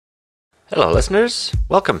Hello, listeners.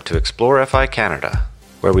 Welcome to Explore FI Canada,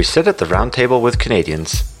 where we sit at the round table with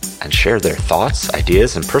Canadians and share their thoughts,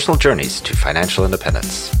 ideas, and personal journeys to financial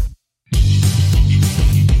independence.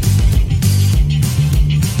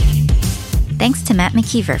 Thanks to Matt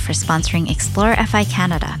McKeever for sponsoring Explore FI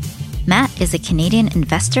Canada. Matt is a Canadian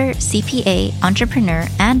investor, CPA, entrepreneur,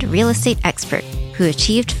 and real estate expert who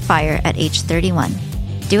achieved FIRE at age 31.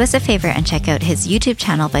 Do us a favor and check out his YouTube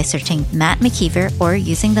channel by searching Matt McKeever or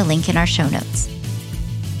using the link in our show notes.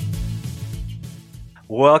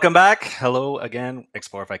 Welcome back. Hello again,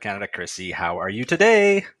 Explore FI Canada. Chrissy, how are you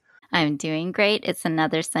today? I'm doing great. It's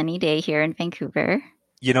another sunny day here in Vancouver.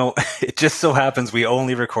 You know, it just so happens we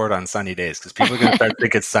only record on sunny days because people are going to start to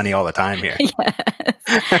think it's sunny all the time here. Yes.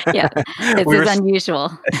 Yeah, this is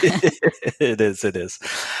unusual. It is.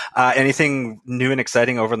 Anything new and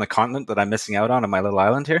exciting over on the continent that I'm missing out on my little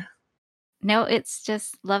island here? No, it's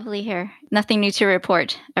just lovely here. Nothing new to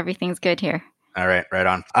report. Everything's good here. All right, right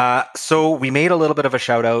on. So we made a little bit of a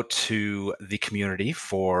shout out to the community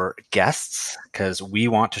for guests because we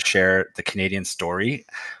want to share the Canadian story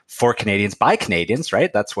for Canadians by Canadians,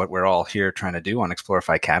 right? That's what we're all here trying to do on Explore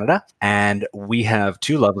FI Canada. And we have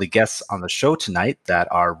two lovely guests on the show tonight that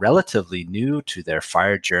are relatively new to their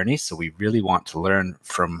FIRE journey. So we really want to learn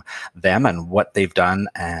from them and what they've done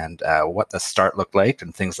and what the start looked like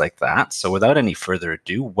and things like that. So without any further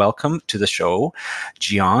ado, welcome to the show,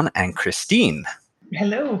 Gian and Christine.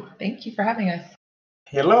 Hello, thank you for having us.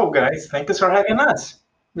 Hello, guys. Thank you for having us.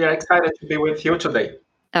 We are excited to be with you today.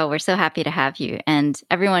 Oh, we're so happy to have you. And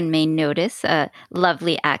everyone may notice a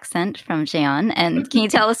lovely accent from Gian. And can you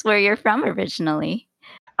tell us where you're from originally?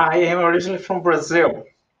 I am originally from Brazil.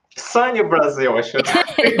 Sunny Brazil, I should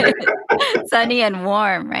say. Sunny and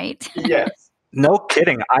warm, right? Yes. No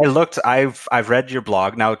kidding. I've read your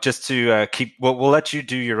blog. Now, just to we'll let you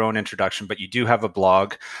do your own introduction, but you do have a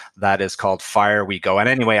blog that is called Fire We Go. And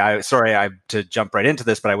anyway, to jump right into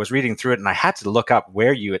this, but I was reading through it and I had to look up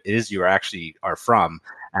where you actually are from.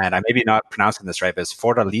 And I may be not pronouncing this right, but it's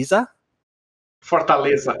Fortaleza?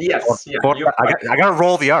 Fortaleza, yes. I got to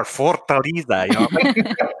roll the R, Fortaleza, you know.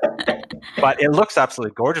 But it looks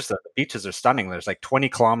absolutely gorgeous. The beaches are stunning. There's like 20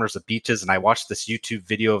 kilometers of beaches, and I watched this YouTube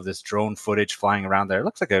video of this drone footage flying around there. It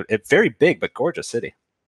looks like a very big but gorgeous city.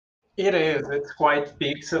 It is. It's quite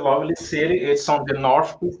big. It's a lovely city. It's on the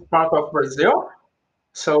northeast part of Brazil.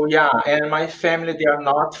 So yeah, and my family, they are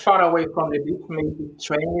not far away from the beach, maybe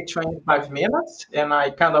 20, 25 minutes. And I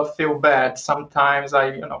kind of feel bad. Sometimes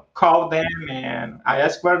I, call them and I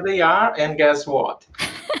ask where they are. And guess what?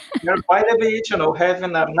 They're by the beach,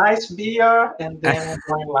 having a nice beer and then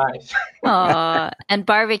enjoying life. Aw, and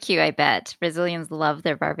barbecue, I bet. Brazilians love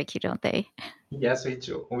their barbecue, don't they? Yes, we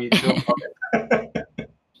do. We do.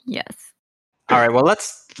 Yes. All right. Well,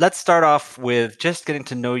 let's start off with just getting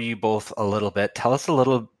to know you both a little bit. Tell us a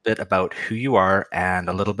little bit about who you are and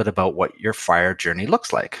a little bit about what your FIRE journey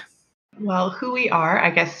looks like. Well, who we are, I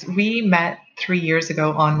guess we met 3 years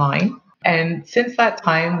ago online. And since that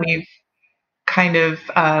time, we've kind of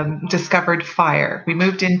discovered FIRE. We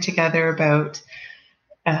moved in together about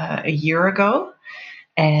a year ago.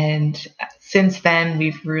 And since then,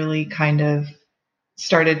 we've really kind of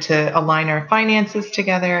started to align our finances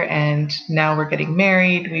together. And now we're getting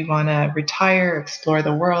married. We want to retire, explore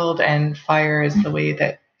the world. And FIRE is the way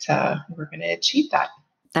that we're going to achieve that.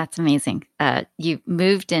 That's amazing. You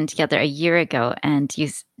moved in together a year ago, and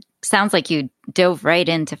sounds like you dove right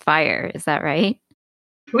into FIRE. Is that right?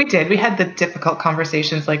 We did. We had the difficult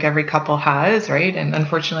conversations like every couple has, right? And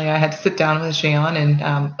unfortunately, I had to sit down with Gian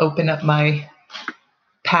and open up my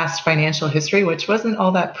past financial history, which wasn't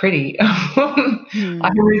all that pretty.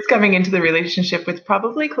 I was coming into the relationship with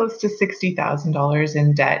probably close to $60,000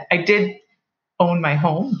 in debt. I did own my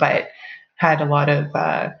home, but had a lot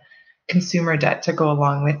of consumer debt to go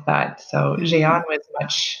along with that. So Gian was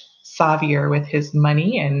much savvier with his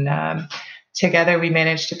money, and together we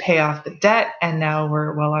managed to pay off the debt, and now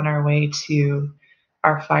we're well on our way to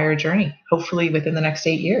our FIRE journey, hopefully within the next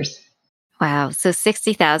 8 years. Wow. So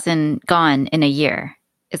 60,000 gone in a year.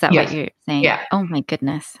 Is that what you're saying? Yeah. Oh my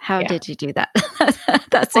goodness. How did you do that?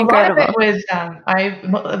 That's incredible. It was,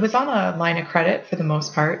 it was on a line of credit for the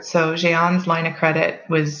most part. So Gian's line of credit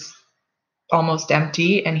was almost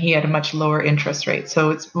empty and he had a much lower interest rate. So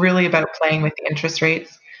it's really about playing with the interest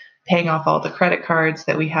rates, paying off all the credit cards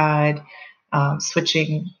that we had,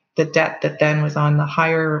 switching the debt that then was on the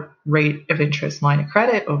higher rate of interest line of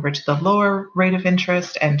credit over to the lower rate of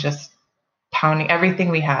interest, and just pounding everything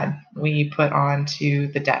we had, we put on to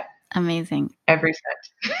the debt. Amazing. Every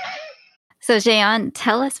cent. So, Jean,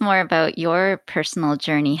 tell us more about your personal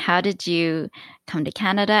journey. How did you come to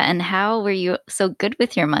Canada, and how were you so good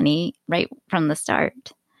with your money right from the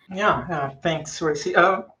start? Yeah, thanks, Racy.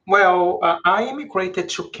 I immigrated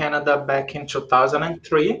to Canada back in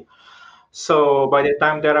 2003. So by the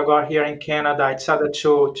time that I got here in Canada, I decided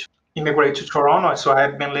to immigrate to Toronto. So I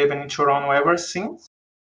have been living in Toronto ever since.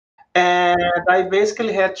 And I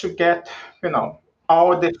basically had to get, you know,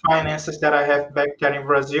 all the finances that I have back there in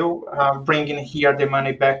Brazil, bringing here the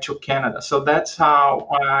money back to Canada. So that's how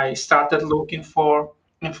I started looking for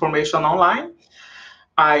information online.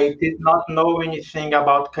 I did not know anything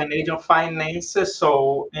about Canadian finances,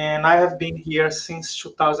 and I have been here since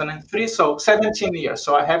 2003, so 17 years.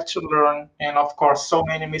 So I have to learn, and of course, so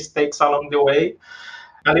many mistakes along the way.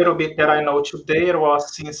 A little bit that I know today it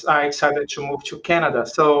was since I decided to move to Canada.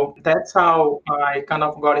 So that's how I kind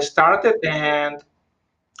of got started and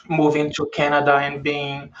moving to Canada and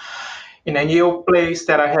being in a new place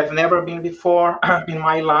that I have never been before in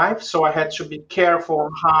my life. So I had to be careful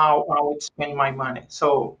on how I would spend my money.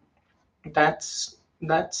 So that's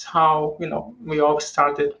how we all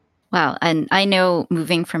started. Wow. And I know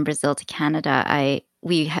moving from Brazil to Canada,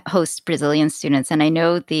 we host Brazilian students, and I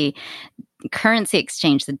know the currency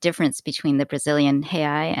exchange, the difference between the Brazilian real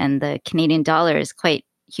and the Canadian dollar is quite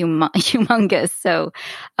humongous. So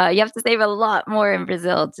you have to save a lot more in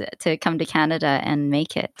Brazil to come to Canada and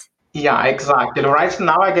make it. Yeah, exactly. Right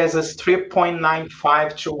now, I guess it's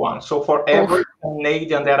 3.95 to 1. So for every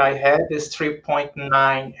Canadian that I had is 3.9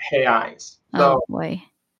 reais. So oh boy.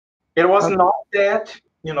 It was not that,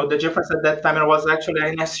 the difference at that time, it was actually,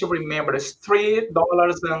 I still remember, it's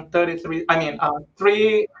 $3.33, I mean,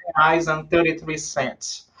 3 reais and 33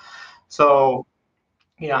 cents. So,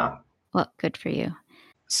 yeah. Well, good for you.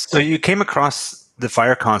 So you came across the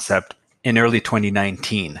FIRE concept in early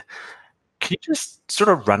 2019. Can you just sort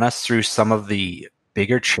of run us through some of the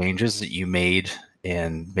bigger changes that you made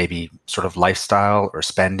in maybe sort of lifestyle or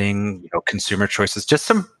spending, consumer choices, just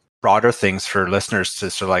some broader things for listeners to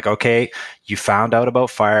sort of like, okay, you found out about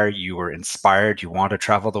FIRE, you were inspired, you want to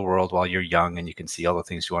travel the world while you're young and you can see all the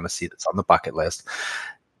things you want to see that's on the bucket list.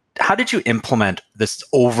 How did you implement this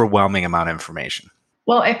overwhelming amount of information?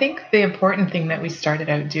 Well, I think the important thing that we started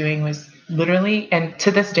out doing was literally, and to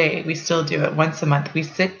this day, we still do it once a month. We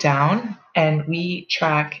sit down and we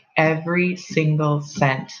track every single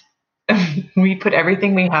cent. We put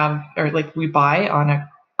everything we have, or like we buy, on a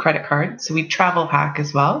credit card. So we travel hack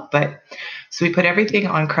as well. So we put everything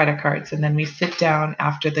on credit cards, and then we sit down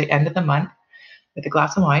after the end of the month with a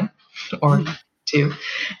glass of wine or two.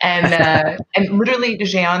 And literally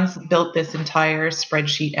Jean's built this entire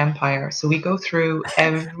spreadsheet empire. So we go through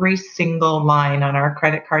every single line on our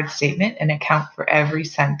credit card statement and account for every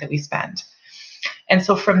cent that we spend. And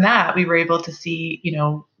so from that, we were able to see,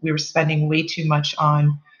 we were spending way too much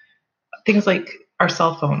on things like our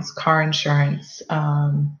cell phones, car insurance.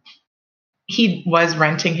 He was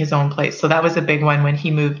renting his own place. So that was a big one. When he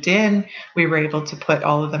moved in, we were able to put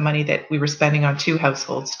all of the money that we were spending on two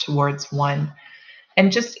households towards one.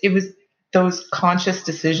 And just, it was those conscious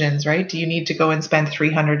decisions, right? Do you need to go and spend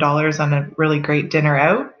 $300 on a really great dinner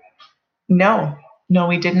out? No,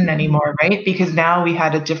 we didn't anymore, right? Because now we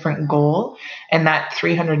had a different goal, and that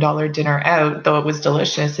 $300 dinner out, though it was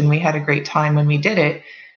delicious and we had a great time when we did it,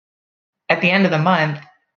 at the end of the month,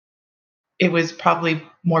 it was probably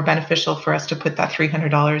more beneficial for us to put that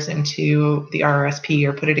 $300 into the RRSP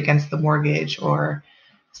or put it against the mortgage or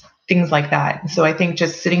things like that. So I think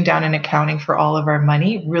just sitting down and accounting for all of our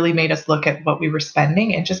money really made us look at what we were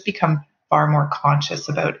spending and just become far more conscious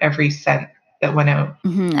about every cent that went out.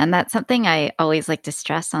 Mm-hmm. And that's something I always like to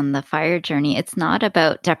stress on the FIRE journey. It's not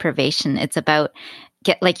about deprivation. It's about,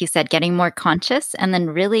 like you said, getting more conscious and then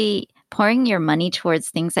really pouring your money towards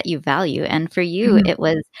things that you value. And for you, it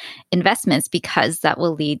was investments, because that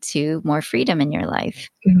will lead to more freedom in your life.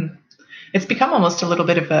 Mm-hmm. It's become almost a little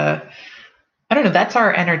bit of I don't know, that's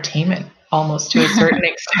our entertainment almost to a certain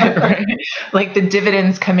extent, right? Like the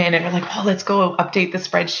dividends come in and we're like, oh, let's go update the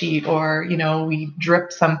spreadsheet, or, we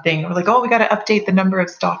drip something. We're like, oh, we got to update the number of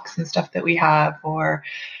stocks and stuff that we have, or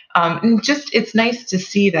and just, it's nice to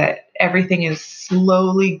see that everything is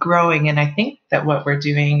slowly growing. And I think that what we're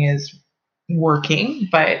doing is working,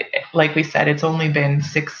 but like we said, it's only been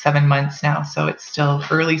 6-7 months now. So it's still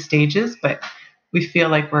early stages, but we feel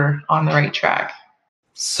like we're on the right track.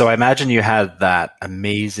 So I imagine you had that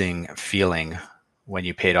amazing feeling when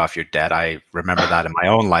you paid off your debt. I remember that in my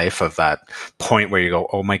own life, of that point where you go,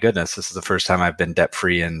 oh my goodness, this is the first time I've been debt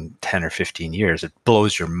free in 10 or 15 years. It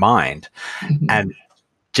blows your mind. Mm-hmm. And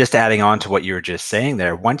just adding on to what you were just saying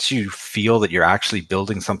there, once you feel that you're actually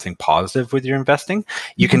building something positive with your investing,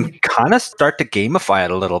 you can kind of start to gamify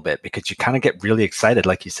it a little bit, because you kind of get really excited,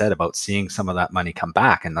 like you said, about seeing some of that money come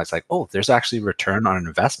back. And it's like, oh, there's actually a return on an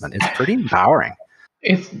investment. It's pretty empowering.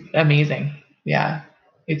 It's amazing. Yeah,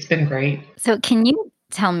 it's been great. So can you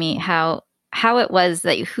tell me how it was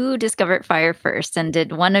that who discovered FIRE first, and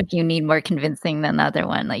did one of you need more convincing than the other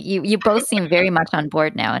one? Like you both seem very much on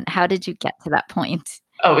board now, and how did you get to that point?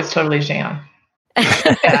 Oh, it's totally Jean.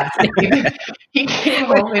 Yeah. He came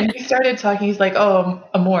home and he started talking. He's like, "Oh,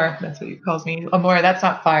 Amor," that's what he calls me. Amor, that's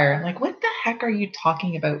not fire. I'm like, what the heck are you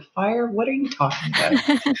talking about? Fire? What are you talking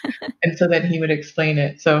about? And so then he would explain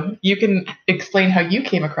it. So you can explain how you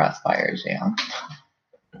came across fire, Jean.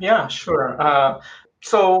 Yeah, sure.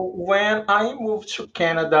 So when I moved to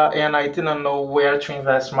Canada and I didn't know where to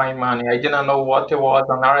invest my money, I didn't know what it was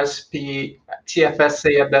an RSP,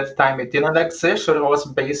 TFSA at that time. It didn't exist, so it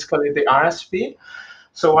was basically the RSP.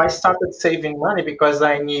 So I started saving money because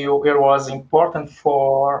I knew it was important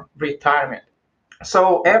for retirement.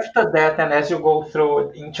 So after that, and as you go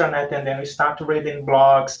through the internet and then you start reading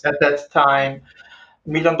blogs, at that time,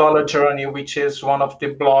 Million Dollar Journey, which is one of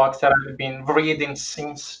the blogs that I've been reading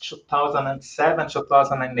since 2007,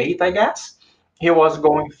 2008, I guess. He was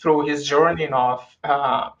going through his journey of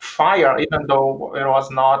fire, even though it was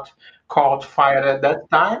not called fire at that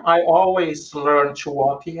time. I always learn to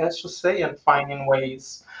what he has to say and finding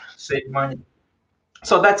ways to save money.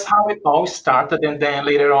 So that's how it all started, and then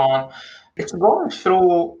later on it's going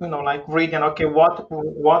through, like reading, okay, what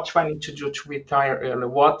do I need to do to retire early,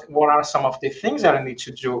 what are some of the things that I need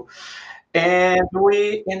to do. And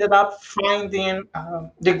we ended up finding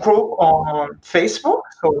the group on Facebook,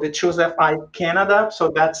 so the Choose FI Canada.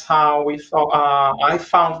 So that's how we thought, I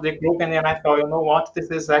found the group, and then I thought, you know what, this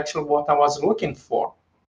is actually what I was looking for.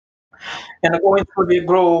 And going through the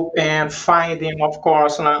group and finding, of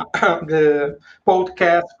course, the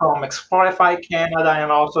podcast from Explore FI Canada and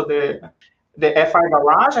also the FI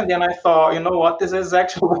Garage. And then I thought, you know what, this is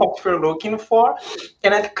actually what we're looking for.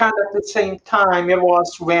 And at kind of the same time, it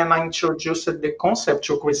was when I introduced the concept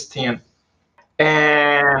to Christine.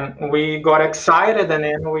 And we got excited, and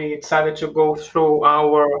then we decided to go through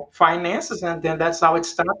our finances, and then that's how it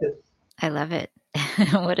started. I love it.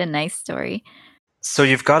 What a nice story. So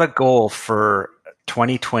you've got a goal for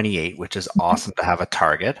 2028, which is awesome to have a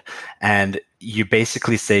target. And you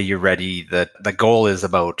basically say you're ready, that the goal is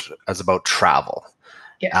about travel.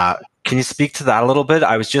 Yeah. Can you speak to that a little bit?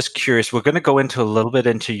 I was just curious. We're going to go into a little bit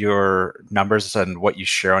into your numbers and what you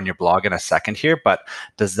share on your blog in a second here, but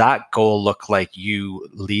does that goal look like you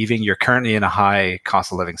leaving? You're currently in a high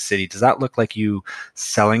cost of living city. Does that look like you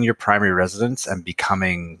selling your primary residence and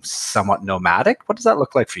becoming somewhat nomadic? What does that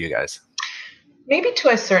look like for you guys? Maybe to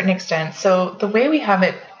a certain extent. So the way we have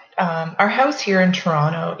it, our house here in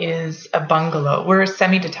Toronto is a bungalow. We're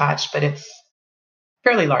semi-detached, but it's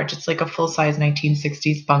fairly large. It's like a full-size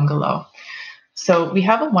 1960s bungalow. So we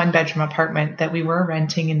have a one-bedroom apartment that we were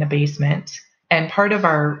renting in the basement. And part of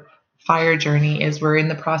our fire journey is we're in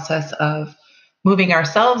the process of moving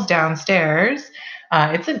ourselves downstairs.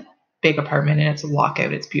 It's a big apartment and it's a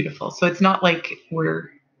walkout. It's beautiful. So it's not like we're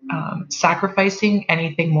sacrificing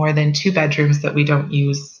anything more than 2 bedrooms that we don't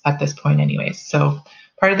use at this point anyways. So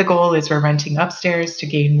part of the goal is we're renting upstairs to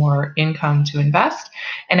gain more income to invest.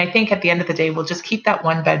 And I think at the end of the day, we'll just keep that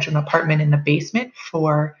 1-bedroom apartment in the basement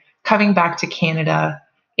for coming back to Canada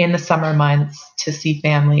in the summer months to see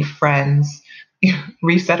family, friends,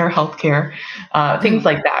 reset our healthcare, things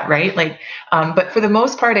like that, right? But for the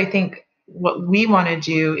most part, I think what we want to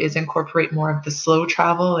do is incorporate more of the slow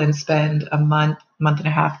travel and spend a month and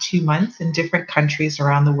a half, 2 months in different countries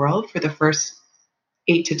around the world for the first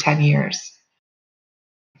 8 to 10 years.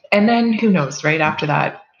 And then who knows, right after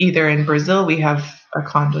that, either in Brazil, we have a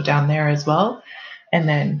condo down there as well, and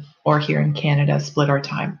then, or here in Canada, split our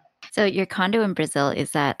time. So your condo in Brazil,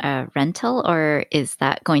 is that a rental or is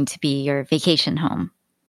that going to be your vacation home?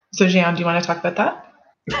 So Jean, do you want to talk about that?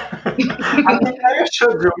 I think I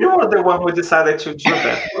should do. You were the one who decided to do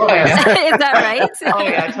that. Oh, yeah. Is that right? Oh,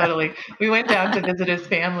 yeah, totally. We went down to visit his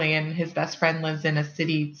family, and his best friend lives in a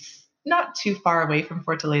city not too far away from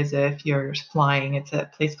Fortaleza if you're flying. It's a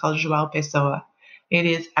place called João Pessoa. It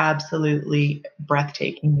is absolutely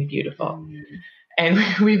breathtakingly beautiful. And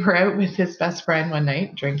we were out with his best friend one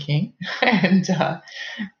night drinking, and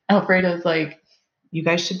Alfredo's like, you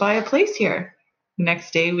guys should buy a place here.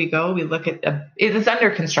 Next day we go, we look at, it is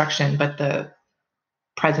under construction, but the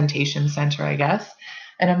presentation center, I guess.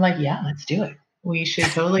 And I'm like, yeah, let's do it. We should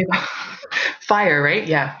totally fire, right?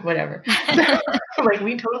 Yeah, whatever. So, like,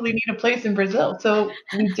 we totally need a place in Brazil. So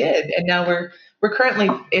we did. And now we're currently,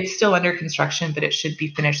 it's still under construction, but it should be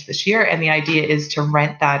finished this year. And the idea is to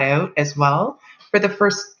rent that out as well for the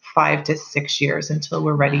first 5 to 6 years until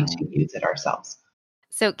we're ready to use it ourselves.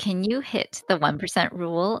 So can you hit the 1%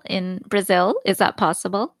 rule in Brazil? Is that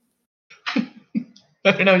possible?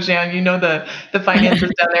 I don't know, Jean, you know the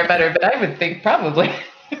finances down there better, but I would think probably.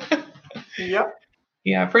 Yep.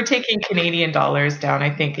 Yeah, if we're taking Canadian dollars down, I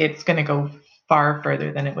think it's going to go far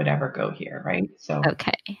further than it would ever go here, right? So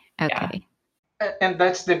Okay. Yeah. And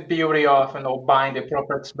that's the beauty of buying the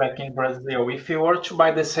properties back in Brazil. If you were to buy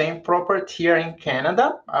the same property here in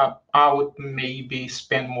Canada, I would maybe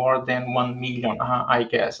spend more than 1 million, I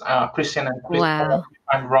guess. Christian and Chris, Wow. if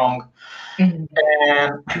I'm wrong. Mhm.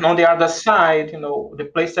 And on the other side, the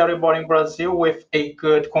place that we bought in Brazil with a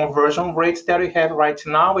good conversion rate that we have right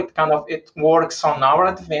now, it works on our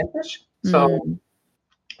advantage. So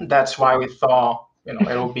that's why we thought, it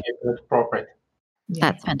will be a good property. Yeah.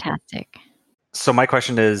 That's fantastic. So my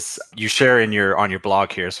question is, you share on your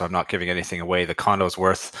blog here, so I'm not giving anything away. The condo is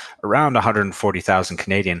worth around 140,000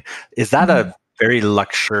 Canadian. Is that a very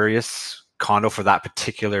luxurious condo for that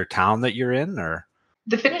particular town that you're in, or?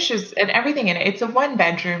 The finishes and everything in it, it's a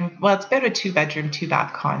 1-bedroom, well, it's about a 2-bedroom,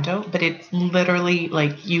 2-bath condo, but it's literally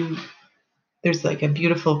like there's like a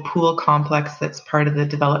beautiful pool complex that's part of the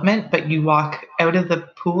development, but you walk out of the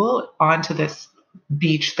pool onto this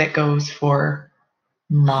beach that goes for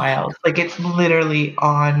miles. Like, it's literally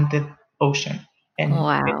on the ocean, and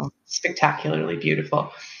Wow. it's spectacularly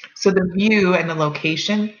beautiful. So the view and the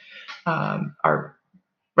location are,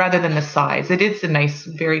 rather than the size, it is a nice,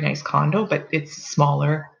 very nice condo, but it's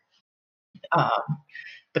smaller.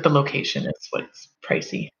 But the location is what's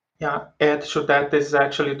pricey. Yeah, add to that is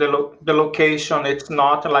actually the location. It's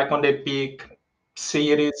not like on the big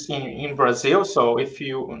cities in Brazil. So if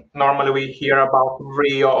normally we hear about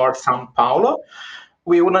Rio or São Paulo,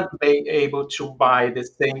 we wouldn't be able to buy the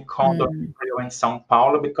same condo in Rio and São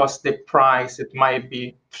Paulo because the price, it might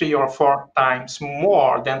be 3 or 4 times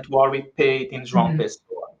more than what we paid in João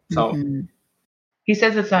Pessoa. So He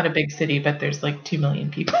says it's not a big city, but there's like 2 million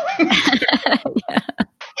people.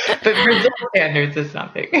 But Brazil standards is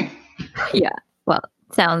nothing. Yeah. Well,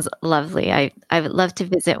 sounds lovely. I would love to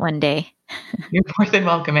visit one day. You're more than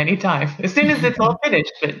welcome anytime, as soon as it's all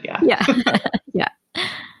finished. But yeah. Yeah.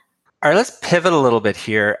 All right, let's pivot a little bit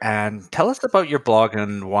here and tell us about your blog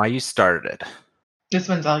and why you started it. This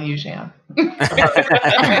one's all you, Jean.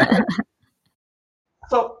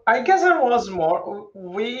 So I guess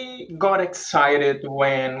we got excited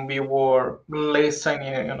when we were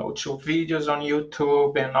listening, to videos on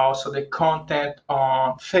YouTube and also the content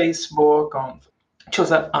on Facebook, on Choose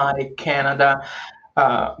FI Canada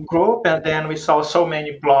group. And then we saw so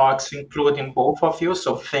many blogs, including both of you.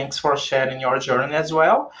 So thanks for sharing your journey as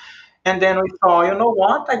well. And then we thought, you know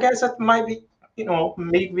what, I guess it might be,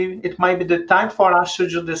 maybe it might be the time for us to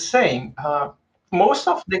do the same. Most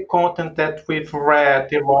of the content that we've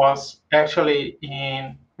read, it was actually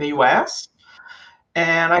in the US.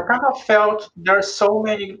 And I kind of felt there are so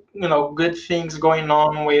many, good things going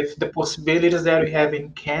on with the possibilities that we have in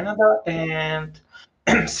Canada. And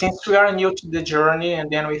since we are new to the journey, and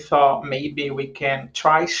then we thought maybe we can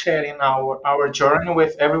try sharing our journey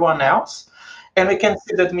with everyone else. And we can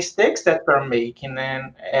see the mistakes that we're making.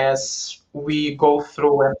 And as we go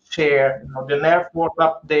through and share the network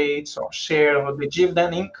updates or share the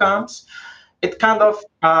dividend incomes, it kind of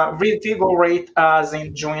revigorate us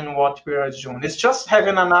in doing what we are doing. It's just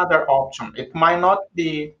having another option. It might not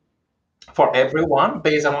be for everyone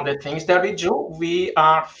based on the things that we do. We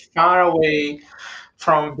are far away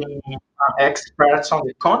from being experts on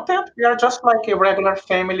the content. We are just like a regular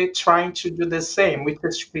family trying to do the same, which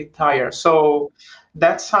is retire. So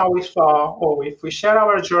that's how we thought, if we share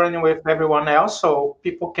our journey with everyone else so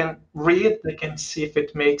people can read, they can see if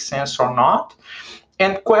it makes sense or not,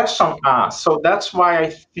 and question us. So that's why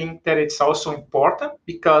I think that it's also important,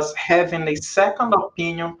 because having a second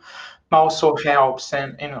opinion also helps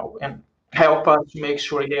and help us make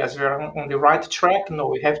sure, yes, we're on the right track. No,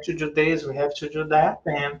 we have to do this, we have to do that,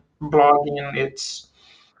 and blogging,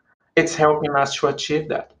 it's helping us to achieve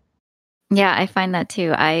that. Yeah, I find that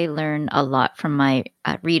too. I learn a lot from my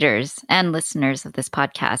readers and listeners of this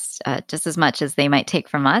podcast, just as much as they might take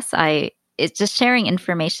from us. It's just sharing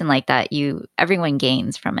information like that. Everyone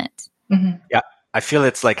gains from it. Mm-hmm. Yeah, I feel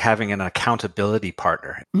it's like having an accountability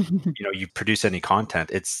partner. You produce any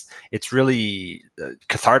content, it's really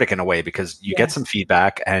cathartic in a way, because you get some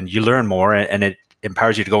feedback and you learn more, and it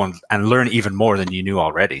empowers you to go and learn even more than you knew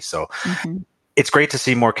already. So it's great to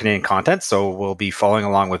see more Canadian content, so we'll be following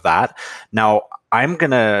along with that. Now, I'm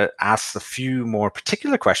going to ask a few more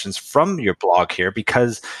particular questions from your blog here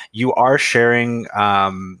because you are sharing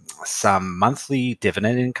some monthly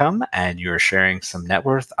dividend income and you're sharing some net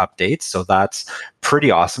worth updates. So that's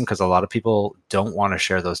pretty awesome because a lot of people don't want to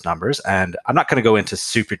share those numbers. And I'm not going to go into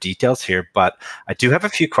super details here, but I do have a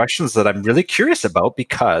few questions that I'm really curious about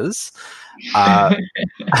because a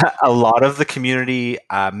lot of the community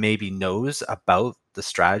maybe knows about the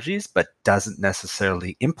strategies, but doesn't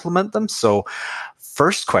necessarily implement them. So,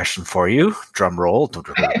 first question for you, drum roll,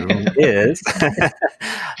 is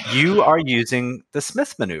you are using the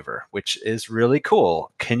Smith maneuver, which is really cool.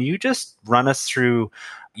 Can you just run us through?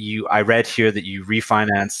 I read here that you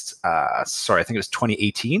refinanced. I think it was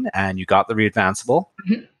 2018, and you got the readvanceable.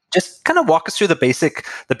 Mm-hmm. Just kind of walk us through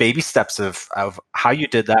the baby steps of how you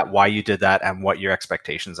did that, why you did that, and what your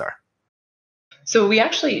expectations are. So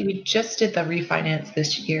we just did the refinance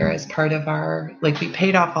this year as part of our, we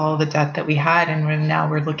paid off all the debt that we had, and now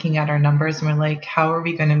we're looking at our numbers and we're like, how are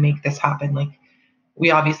we going to make this happen? Like, we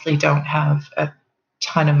obviously don't have a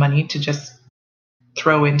ton of money to just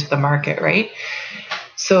throw into the market, right?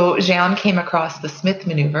 So Jean came across the Smith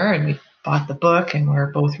maneuver and we bought the book and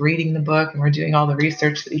we're both reading the book and we're doing all the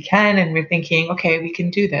research that we can. And we're thinking, okay, we can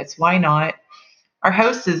do this. Why not? Our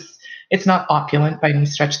house it's not opulent by any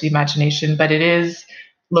stretch of the imagination, but it is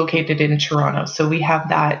located in Toronto. So we have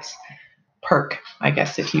that perk, I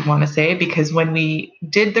guess, if you want to say, because when we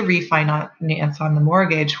did the refinance on the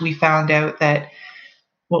mortgage, we found out that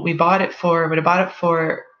what we bought it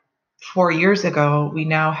for 4 years ago, we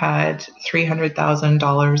now had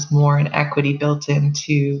 $300,000 more in equity built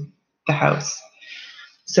into the house.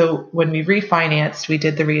 So when we refinanced, we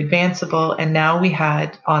did the readvanceable, and now we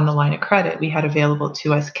had on the line of credit, we had available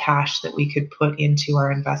to us cash that we could put into our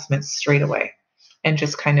investments straight away, and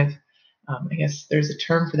just kind of, I guess there's a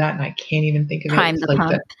term for that, and I can't even think of prime it. The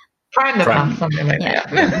pump. Prime the pump, something like that.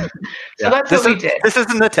 Yeah. So that's what we did. This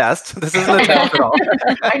isn't the test. This isn't the test at all.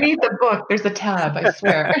 I need the book. There's a tab, I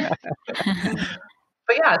swear.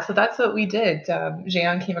 But yeah, so that's what we did.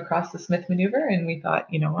 Jean came across the Smith maneuver and we thought,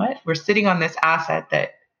 you know what? We're sitting on this asset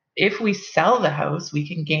that if we sell the house, we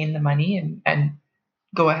can gain the money and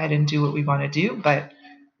go ahead and do what we want to do. But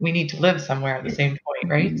we need to live somewhere at the same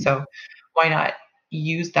point, right? So why not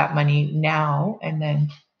use that money now, and then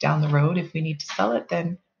down the road, if we need to sell it,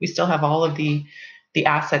 then we still have all of the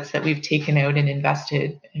assets that we've taken out and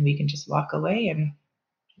invested, and we can just walk away and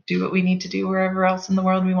do what we need to do wherever else in the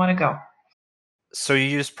world we want to go. So you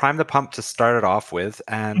used Prime the Pump to start it off with,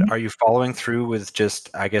 and are you following through with just,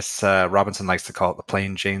 I guess Robinson likes to call it the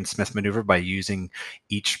plain Jane Smith maneuver, by using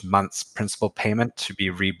each month's principal payment to be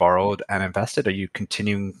reborrowed and invested? Are you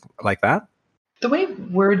continuing like that? The way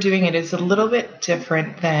we're doing it is a little bit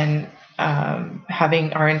different than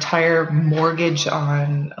having our entire mortgage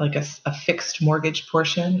on like a fixed mortgage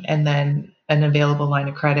portion and then an available line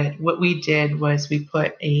of credit. What we did was we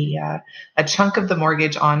put a chunk of the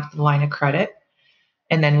mortgage onto the line of credit,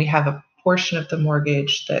 and then we have a portion of the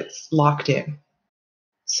mortgage that's locked in.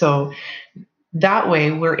 So that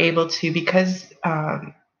way we're able to, because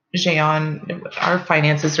Jean, our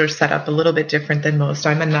finances are set up a little bit different than most.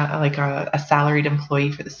 I'm a salaried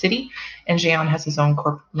employee for the city, and Jean has his own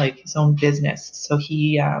his own business. So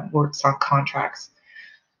he works on contracts.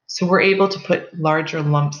 So we're able to put larger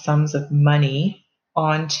lump sums of money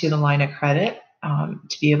onto the line of credit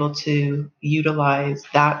to be able to utilize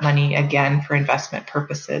that money again for investment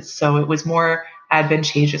purposes. So it was more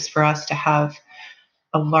advantageous for us to have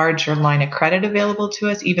a larger line of credit available to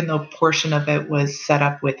us, even though a portion of it was set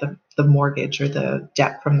up with the mortgage or the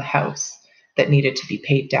debt from the house that needed to be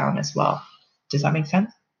paid down as well. Does that make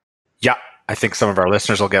sense? Yeah. I think some of our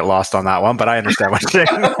listeners will get lost on that one, but I understand what you're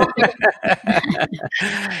saying.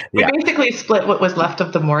 We basically split what was left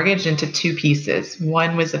of the mortgage into two pieces.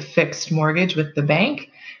 One was a fixed mortgage with the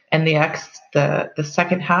bank, and the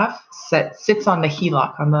second half sits on the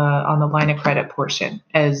HELOC, on the line of credit portion,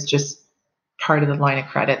 as just part of the line of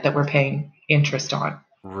credit that we're paying interest on.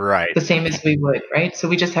 Right. The same as we would, right? So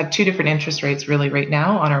we just have two different interest rates really right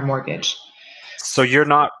now on our mortgage. So you're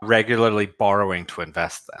not regularly borrowing to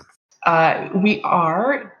invest then? We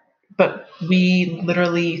are, but we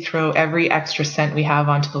literally throw every extra cent we have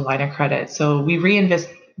onto the line of credit. So we reinvest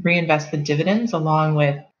the dividends along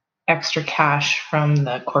with extra cash from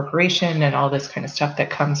the corporation and all this kind of stuff that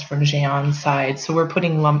comes from Jean's side. So we're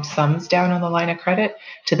putting lump sums down on the line of credit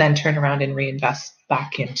to then turn around and reinvest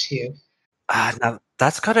back into. Now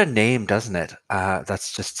that's got a name, doesn't it?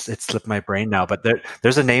 That's just, it slipped my brain now, but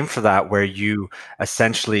there's a name for that, where you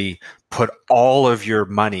essentially put all of your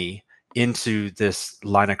money into this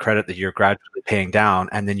line of credit that you're gradually paying down,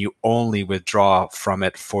 and then you only withdraw from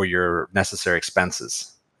it for your necessary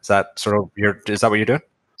expenses. Is that what you're doing?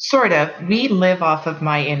 Sort of. We live off of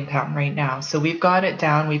my income right now. So we've got it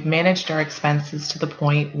down. We've managed our expenses to the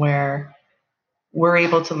point where we're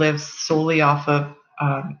able to live solely off of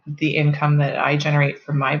the income that I generate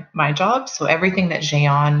from my job. So everything that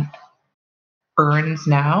Jean earns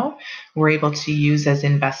now, we're able to use as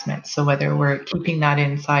investments. So whether we're keeping that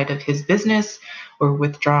inside of his business or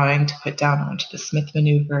withdrawing to put down onto the Smith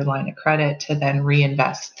Maneuver line of credit to then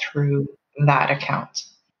reinvest through that account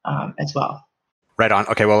as well. Right on.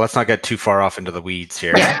 Okay, well, let's not get too far off into the weeds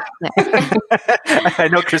here. I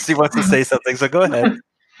know Christy wants to say something, so go ahead.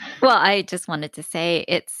 Well, I just wanted to say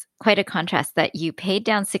it's quite a contrast that you paid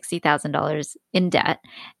down $60,000 in debt,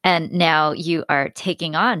 and now you are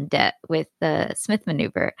taking on debt with the Smith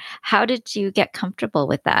Maneuver. How did you get comfortable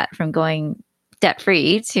with that from going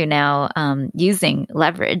debt-free to now using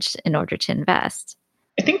leverage in order to invest?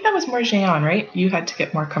 I think that was more Jean, right? You had to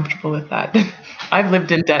get more comfortable with that. I've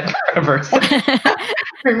lived in debt forever. So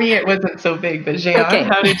for me, it wasn't so big. But Jean, okay.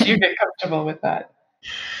 How did you get comfortable with that?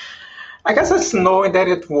 I guess it's knowing that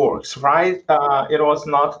it works, right? It was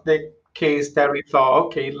not the case that we thought,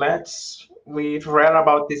 okay, we've read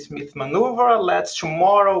about the Smith Maneuver, let's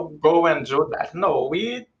tomorrow go and do that. No,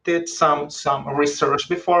 we did some research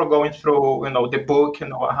before going through, the book,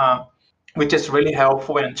 which is really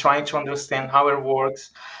helpful, and trying to understand how it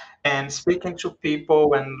works, and speaking to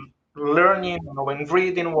people and learning, and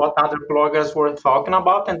reading what other bloggers were talking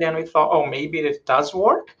about. And then we thought, oh, maybe it does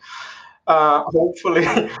work. Hopefully,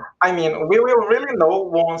 we will really know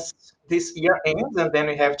once this year ends, and then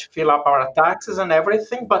we have to fill up our taxes and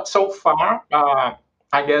everything. But so far,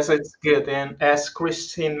 I guess it's good. And as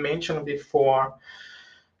Christine mentioned before,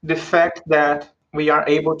 the fact that we are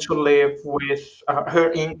able to live with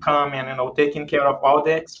her income and taking care of all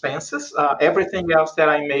the expenses, everything else that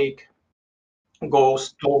I make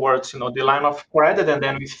goes towards the line of credit, and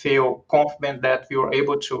then we feel confident that we were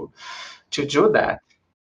able to do that.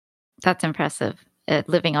 That's impressive.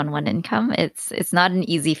 Living on one income, it's not an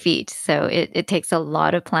easy feat. So it takes a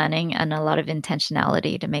lot of planning and a lot of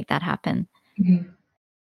intentionality to make that happen. Mm-hmm.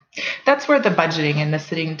 That's where the budgeting and the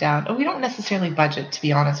sitting down, we don't necessarily budget, to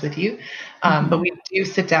be honest with you, but we do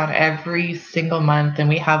sit down every single month, and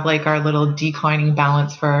we have like our little declining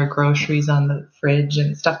balance for our groceries on the fridge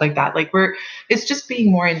and stuff like that. Like it's just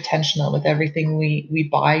being more intentional with everything we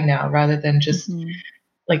buy now, rather than just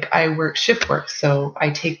like I work shift work. So I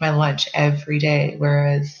take my lunch every day,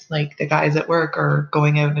 whereas like the guys at work are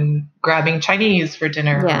going out and grabbing Chinese for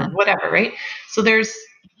dinner or whatever, right? So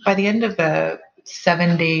by the end of the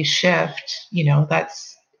 7-day shift,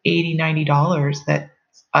 that's $80-$90 that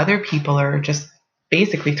other people are just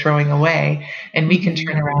basically throwing away, and we can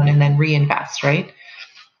turn around and then reinvest, right?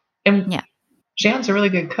 And Jean's a really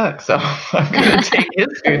good cook, so I'm going to take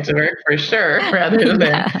his food to work for sure, rather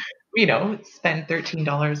than spend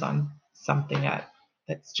 $13 on something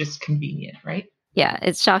that's just convenient, right? Yeah,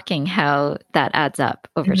 it's shocking how that adds up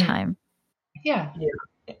over time. Yeah.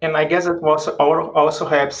 And I guess it also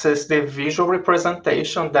helps is the visual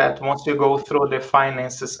representation that once you go through the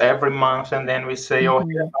finances every month, and then we say, oh,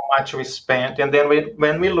 here's how much we spent. And then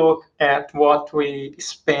when we look at what we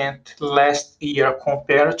spent last year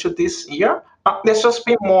compared to this year, let's just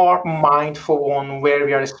be more mindful on where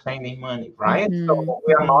we are spending money, right? So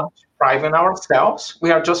we are not depriving ourselves.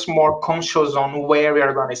 We are just more conscious on where we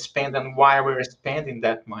are going to spend and why we're spending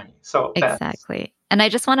that money. So exactly. And I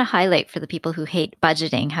just want to highlight for the people who hate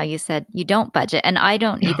budgeting, how you said you don't budget, and I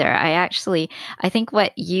don't either. I think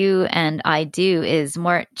what you and I do is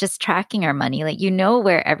more just tracking our money. Like,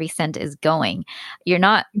 where every cent is going. You're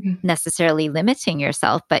not necessarily limiting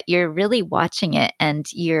yourself, but you're really watching it, and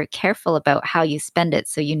you're careful about how you spend it.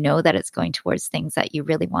 So you know that it's going towards things that you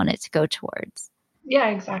really want it to go towards. Yeah,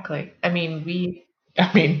 exactly. Our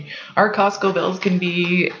Costco bills can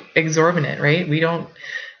be exorbitant, right? We don't,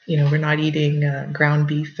 we're not eating ground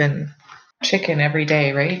beef and chicken every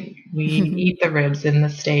day, right? We eat the ribs and the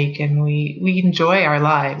steak, and we enjoy our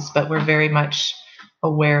lives, but we're very much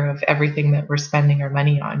aware of everything that we're spending our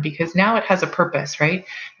money on, because now it has a purpose, right?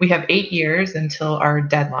 We have 8 years until our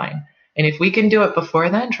deadline. And if we can do it before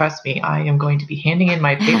then, trust me, I am going to be handing in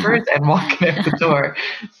my papers and walking out the door.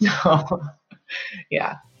 So,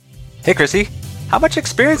 yeah. Hey, Chrissy, how much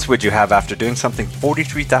experience would you have after doing something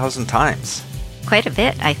 43,000 times? Quite a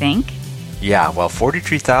bit, I think. Yeah, well,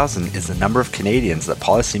 43,000 is the number of Canadians that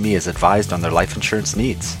PolicyMe has advised on their life insurance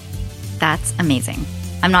needs. That's amazing.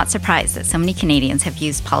 I'm not surprised that so many Canadians have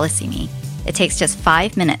used PolicyMe. It takes just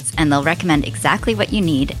 5 minutes and they'll recommend exactly what you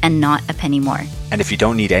need and not a penny more. And if you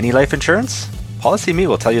don't need any life insurance, PolicyMe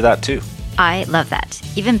will tell you that too. I love that.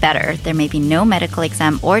 Even better, there may be no medical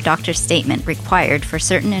exam or doctor's statement required for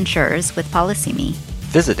certain insurers with PolicyMe.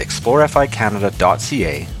 Visit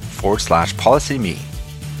exploreficanada.ca/PolicyMe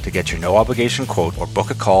to get your no obligation quote or book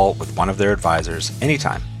a call with one of their advisors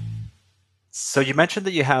anytime. So you mentioned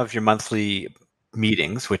that you have your monthly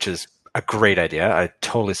meetings, which is a great idea. I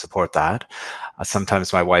totally support that.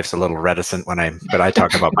 Sometimes my wife's a little reticent when I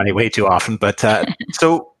talk about money way too often. But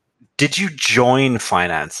so did you join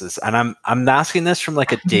finances? And I'm asking this from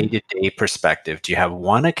like a day-to-day perspective. Do you have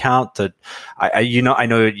one account that I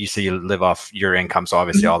know you say you live off your income, so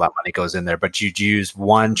obviously all that money goes in there. But do you use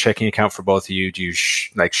one checking account for both of you? Do you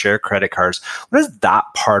share credit cards? What does that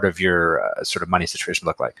part of your sort of money situation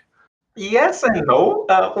look like? Yes and no.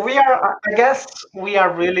 I guess we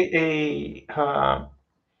are really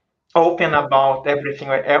open about everything,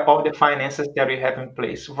 all the finances that we have in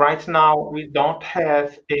place. Right now, we don't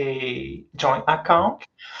have a joint account.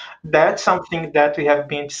 That's something that we have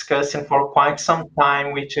been discussing for quite some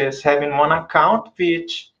time, which is having one account,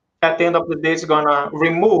 which at the end of the day is gonna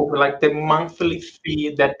remove like the monthly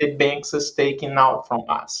fee that the banks is taking out from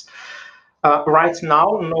us. Right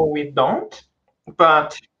now, no, we don't.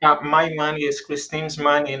 But my money is Christine's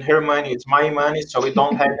money, and her money is my money, so we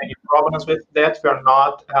don't have any problems with that. We are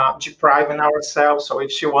not depriving ourselves. So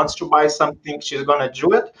if she wants to buy something, she's gonna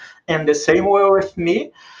do it. And the same way with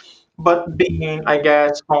me. But being, I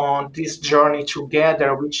guess, on this journey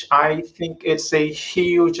together, which I think it's a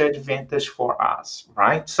huge advantage for us,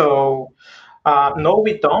 right? So no,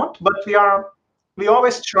 we don't, but we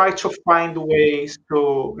always try to find ways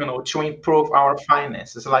to improve our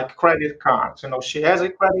finances, like credit cards. She has a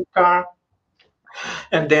credit card,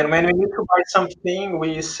 and then when we need to buy something,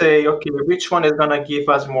 we say, okay, which one is gonna give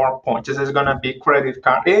us more points? Is it gonna be credit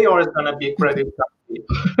card A or is it gonna be credit card B?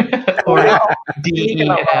 So Or we are D, thinking E,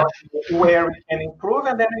 F. about where we can improve,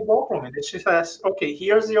 and then we go from it. She says, okay,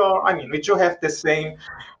 here's your, I mean, we do have the same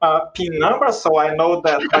PIN number, so I know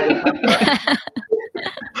that by the time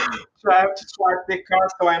I have to swipe the card,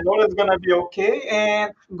 so I know it's gonna be okay.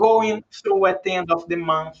 And going through at the end of the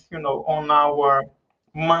month, on our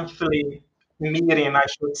monthly meeting, I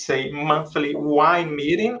should say, monthly wine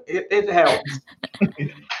meeting, it helps.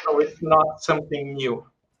 So it's not something new.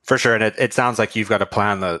 For sure. And it sounds like you've got a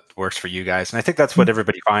plan that works for you guys. And I think that's what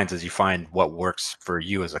everybody finds is you find what works for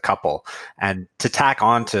you as a couple. And to tack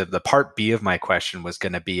on to the part B of my question was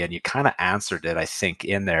going to be, and you kind of answered it, I think,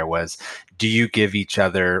 in there was, do you give each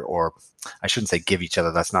other, or I shouldn't say give each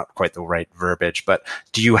other, that's not quite the right verbiage, but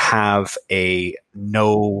do you have a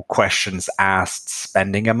no questions asked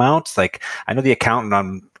spending amount? Like I know the accountant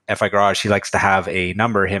on FI Garage, he likes to have a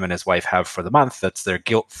number him and his wife have for the month. That's their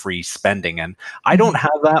guilt-free spending. And I don't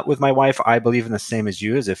have that with my wife. I believe in the same as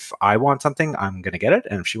you, as if I want something, I'm going to get it.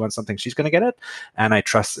 And if she wants something, she's going to get it. And I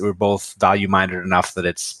trust that we're both value-minded enough that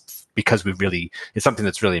it's because it's something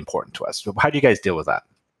that's really important to us. So how do you guys deal with that?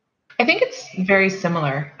 I think it's very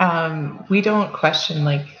similar. We don't question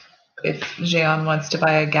like if Jean wants to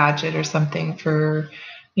buy a gadget or something for,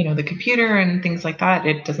 the computer and things like that.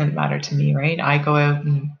 It doesn't matter to me, right? I go out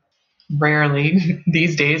and rarely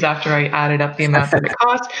these days after I added up the amount that it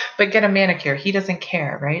costs, but get a manicure. He doesn't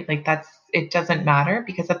care, right? Like it doesn't matter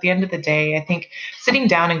because at the end of the day, I think sitting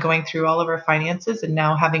down and going through all of our finances and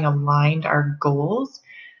now having aligned our goals,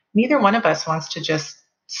 neither one of us wants to just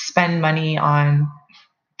spend money on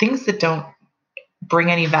things that don't bring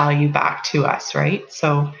any value back to us, right?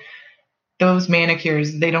 So those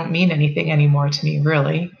manicures, they don't mean anything anymore to me,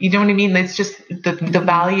 really. You know what I mean? It's just the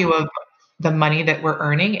value of the money that we're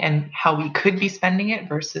earning and how we could be spending it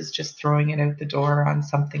versus just throwing it out the door on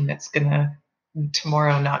something that's going to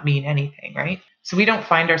tomorrow not mean anything, right? So we don't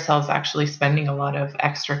find ourselves actually spending a lot of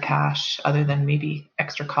extra cash other than maybe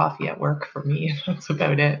extra coffee at work for me. That's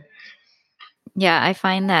about it. Yeah, I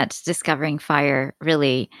find that discovering FIRE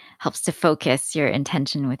really helps to focus your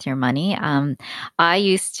intention with your money. I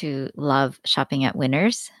used to love shopping at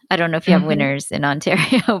Winners. I don't know if you have Winners in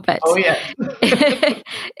Ontario, but oh yeah,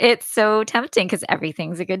 it's so tempting because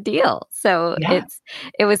everything's a good deal. So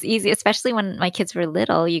it was easy, especially when my kids were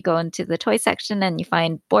little. You go into the toy section and you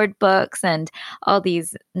find board books and all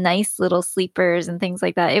these nice little sleepers and things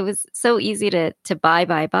like that. It was so easy to buy.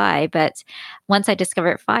 But once I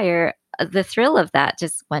discovered FIRE, the thrill of that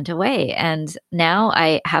just went away. And now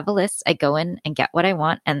I have a list. I go in and get what I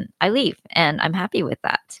want and I leave and I'm happy with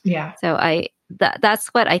that. Yeah. So that's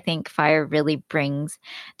what I think FIRE really brings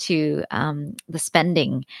to the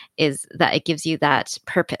spending, is that it gives you that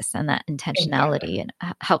purpose and that intentionality, and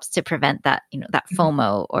helps to prevent that, that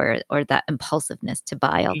FOMO or that impulsiveness to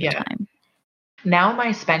buy all the time. Now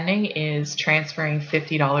my spending is transferring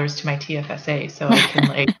 $50 to my TFSA so I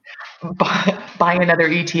can buy another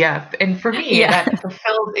ETF. And for me, that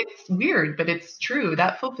fulfills, it's weird, but it's true.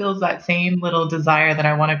 That fulfills that same little desire that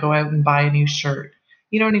I want to go out and buy a new shirt.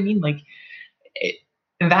 You know what I mean?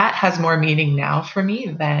 That has more meaning now for me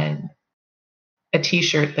than a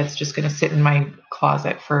t-shirt that's just going to sit in my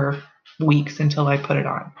closet for weeks until I put it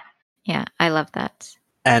on. Yeah, I love that.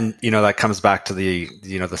 And, that comes back to the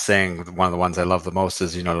saying, one of the ones I love the most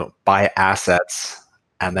is, buy assets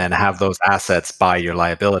and then have those assets buy your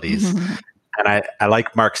liabilities. Mm-hmm. And I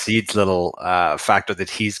like Mark Seed's little factor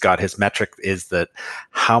that he's got. His metric is that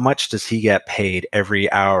how much does he get paid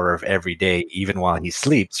every hour of every day, even while he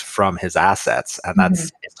sleeps, from his assets? And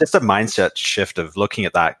it's just a mindset shift of looking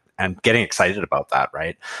at that and getting excited about that,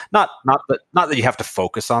 right? Not that you have to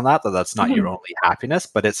focus on that's not your only happiness,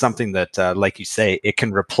 but it's something that, like you say, it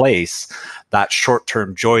can replace that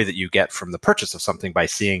short-term joy that you get from the purchase of something by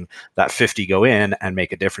seeing that 50 go in and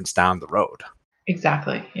make a difference down the road.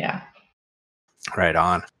 Exactly, yeah. Right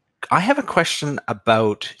on. I have a question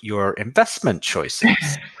about your investment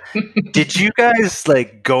choices. Did you guys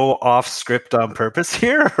go off script on purpose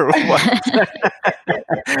here or what?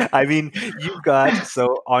 I mean, you've got,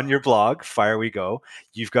 so on your blog, Fire We Go,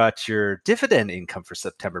 you've got your dividend income for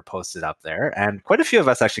September posted up there. And quite a few of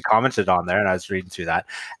us actually commented on there, and I was reading through that.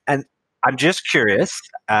 And I'm just curious,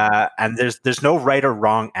 and there's no right or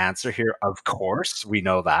wrong answer here. Of course, we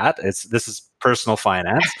know that this is personal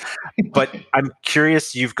finance, but I'm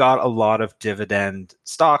curious. You've got a lot of dividend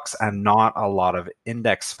stocks and not a lot of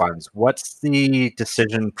index funds. What's the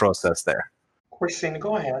decision process there? Christine,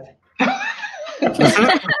 go ahead.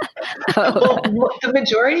 Well, the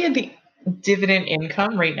majority of the dividend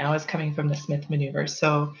income right now is coming from the Smith maneuver.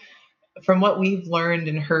 So from what we've learned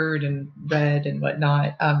and heard and read and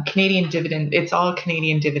whatnot, Canadian dividend, it's all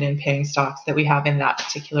Canadian dividend paying stocks that we have in that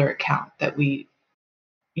particular account that we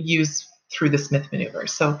use through the Smith maneuver.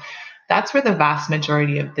 So that's where the vast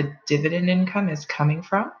majority of the dividend income is coming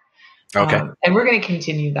from. Okay. And we're going to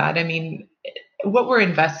continue that. I mean, what we're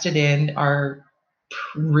invested in are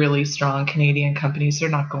really strong Canadian companies. They're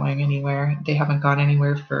not going anywhere. They haven't gone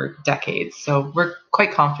anywhere for decades. So we're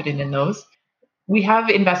quite confident in those. We have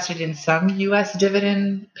invested in some U.S.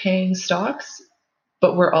 dividend paying stocks,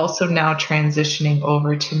 but we're also now transitioning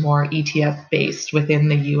over to more ETF based within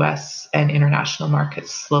the U.S. and international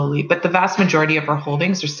markets slowly. But the vast majority of our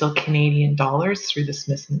holdings are still Canadian dollars through the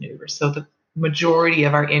Smith maneuver. So the majority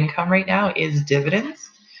of our income right now is dividends,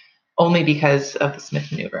 only because of the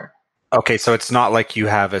Smith maneuver. Okay, so it's not like you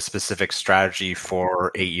have a specific strategy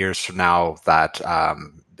for 8 years from now that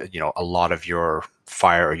a lot of your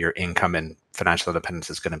FIRE or your income and financial independence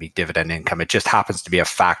is going to be dividend income. It just happens to be a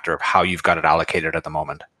factor of how you've got it allocated at the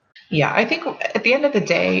moment. Yeah, I think at the end of the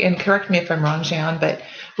day, and correct me if I'm wrong, Jean, but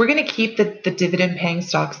we're going to keep the dividend paying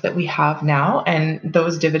stocks that we have now, and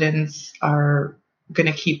those dividends are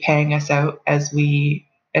going to keep paying us out as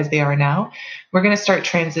they are now. We're going to start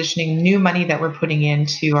transitioning new money that we're putting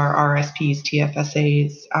into our RSPs,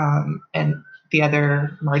 TFSAs, and the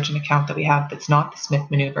other margin account that we have that's not the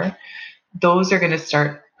Smith maneuver. Those are going to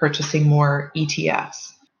start purchasing more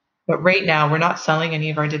ETFs. But right now, we're not selling any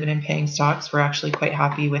of our dividend paying stocks. We're actually quite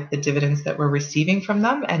happy with the dividends that we're receiving from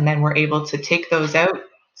them. And then we're able to take those out,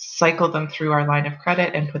 cycle them through our line of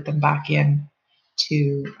credit, and put them back in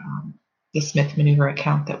to the Smith maneuver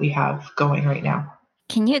account that we have going right now.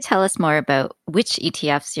 Can you tell us more about which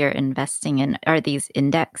ETFs you're investing in? Are these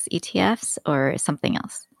index ETFs or something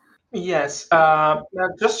else? Yes,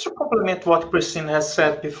 just to complement what Christine has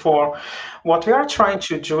said before, what we are trying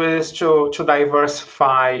to do is to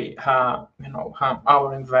diversify,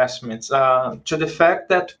 our investments. To the fact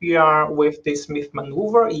that we are with the Smith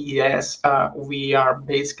maneuver, yes, we are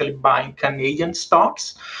basically buying Canadian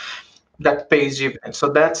stocks that pays dividends. So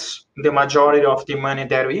that's the majority of the money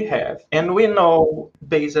that we have, and we know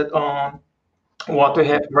based on what we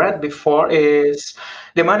have read before is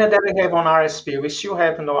the money that we have on RSP. We still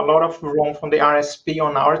have a lot of room from the RSP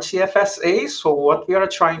on our TFSA. So what we are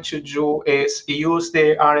trying to do is use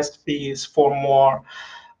the RSPs for more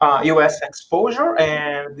US exposure,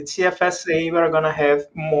 and the TFSA we're going to have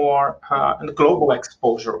more global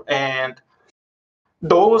exposure. And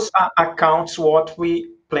those accounts, what we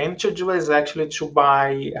plan to do is actually to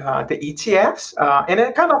buy the ETFs, and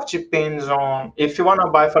it kind of depends on if you want to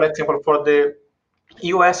buy, for example, for the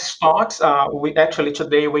U.S. stocks. We actually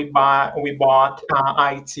today we bought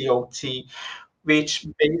ITOT, which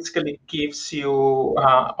basically gives you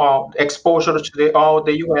all exposure to all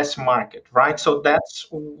the U.S. market, right? So that's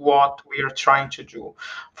what we are trying to do.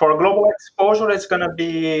 For global exposure, it's going to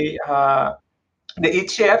be the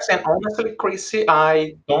ETFs, and honestly, Chrissy,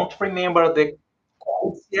 I don't remember the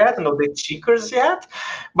codes yet, the tickers yet,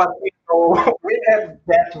 but we know we have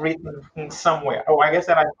that written in somewhere. Oh, I guess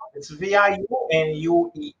that I know. It's VIU and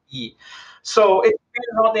UEE. So it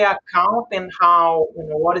depends on the account and how,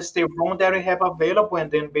 what is the room that we have available,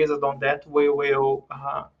 and then based on that, we will,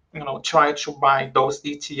 try to buy those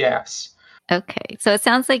ETFs. Okay, so it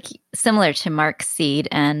sounds like similar to Mark Seed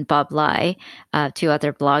and Bob Lai, two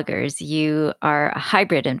other bloggers, you are a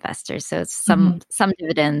hybrid investor. So it's some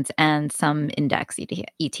dividends and some index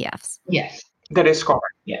ETFs. Yes, that is correct.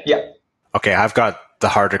 Yeah. Okay, I've got the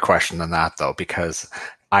harder question than that though, because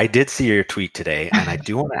I did see your tweet today, and I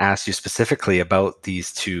do want to ask you specifically about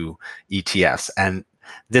these two ETFs. And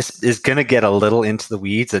this is going to get a little into the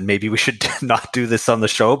weeds, and maybe we should not do this on the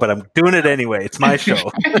show, but I'm doing it anyway. It's my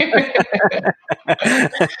show.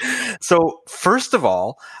 So first of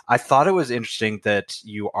all, I thought it was interesting that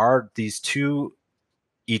you are these two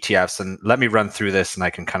ETFs, and let me run through this and I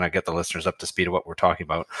can kind of get the listeners up to speed of what we're talking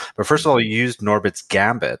about. But first of all, you used Norbit's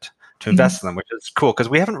Gambit to invest in them, which is cool because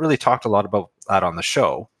we haven't really talked a lot about that on the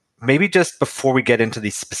show. Maybe just before we get into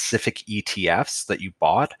these specific ETFs that you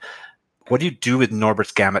bought, what do you do with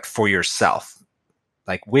Norbert's Gambit for yourself?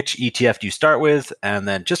 Like, which ETF do you start with? And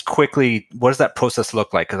then just quickly, what does that process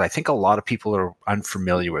look like? Because I think a lot of people are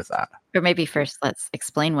unfamiliar with that. Or maybe first, let's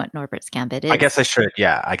explain what Norbert's Gambit is. I guess I should.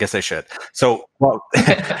 Yeah, I guess I should. So, well,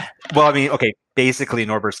 I mean, okay, basically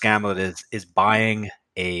Norbert's Gambit is buying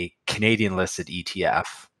a Canadian listed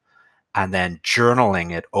ETF and then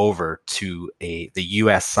journaling it over to the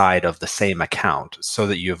US side of the same account so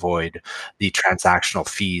that you avoid the transactional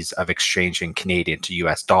fees of exchanging Canadian to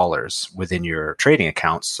US dollars within your trading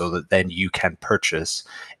accounts, so that then you can purchase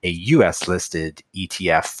a US listed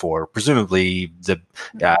ETF for presumably the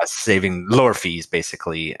saving lower fees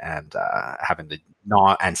basically, and having the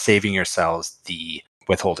and saving yourselves the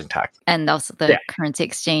withholding tax. And also the currency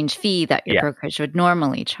exchange fee that your brokerage would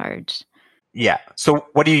normally charge. Yeah. So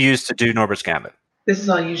what do you use to do Norbert's Gambit? This is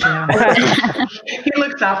all usually he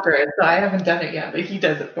looks after it, so I haven't done it yet, but he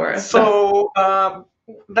does it for us. So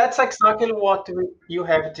that's exactly what you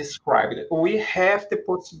have described. We have the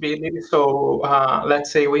possibility. So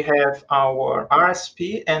let's say we have our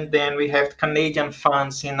RSP, and then we have Canadian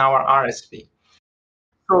funds in our RSP.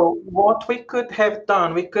 So what we could have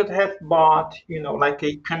done, we could have bought, like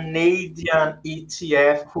a Canadian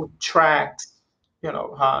ETF who tracks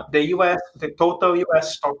the US, the total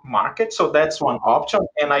US stock market. So that's one option.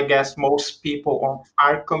 And I guess most people on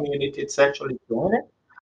our community, it's actually doing it.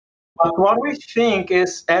 But what we think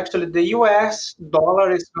is actually the US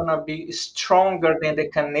dollar is going to be stronger than the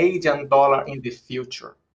Canadian dollar in the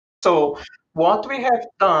future. So what we have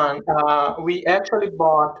done, we actually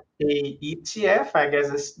bought a ETF, I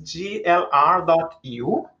guess it's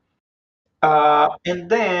GLR.U. And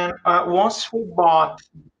then once we bought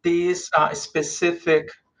this specific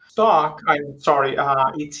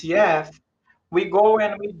ETF, we go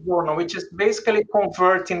and we journal, which is basically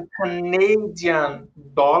converting Canadian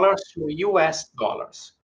dollars to US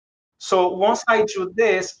dollars. So once I do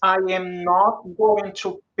this, I am not going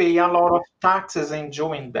to pay a lot of taxes in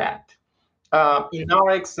doing that. In our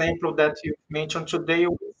example that you mentioned today,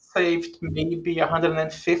 we saved maybe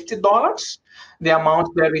 $150. The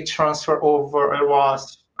amount that we transfer over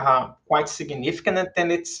was quite significant,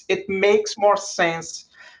 and it makes more sense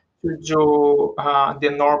to do the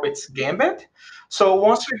Norbert's Gambit. So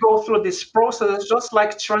once we go through this process, it's just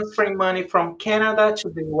like transferring money from Canada to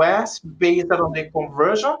the US based on the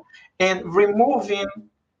conversion and removing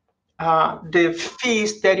the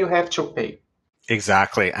fees that you have to pay.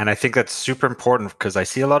 Exactly. And I think that's super important because I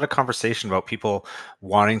see a lot of conversation about people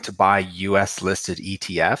wanting to buy US listed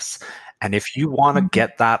ETFs. And if you want to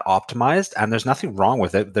get that optimized, and there's nothing wrong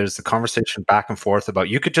with it, there's a conversation back and forth about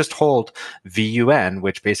you could just hold VUN,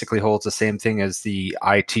 which basically holds the same thing as the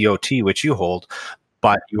ITOT, which you hold,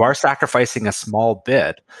 but you are sacrificing a small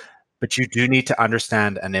bit. But you do need to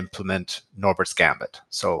understand and implement Norbert's Gambit.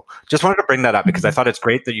 So just wanted to bring that up because I thought it's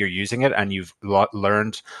great that you're using it and you've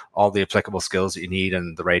learned all the applicable skills that you need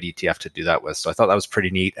and the right ETF to do that with. So I thought that was pretty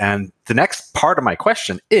neat. And the next part of my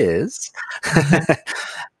question is,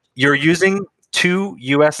 you're using two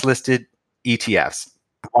US listed ETFs.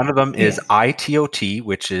 One of them is ITOT,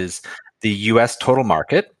 which is the US total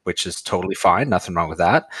market, which is totally fine, nothing wrong with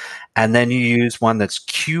that. And then you use one that's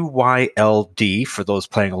QYLD for those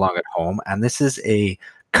playing along at home. And this is a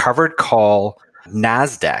covered call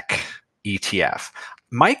NASDAQ ETF.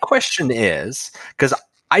 My question is, because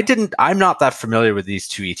I'm not that familiar with these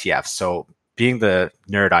two ETFs. So being the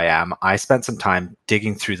nerd I am, I spent some time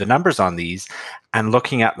digging through the numbers on these and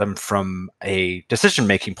looking at them from a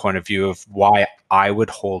decision-making point of view of why I would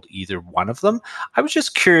hold either one of them. I was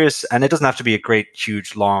just curious, and it doesn't have to be a great,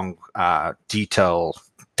 huge, long, detail,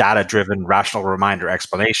 data-driven, rational reminder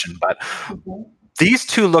explanation, but these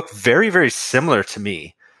two look very, very similar to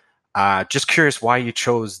me. Just curious why you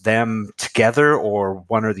chose them together or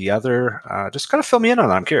one or the other. Just kind of fill me in on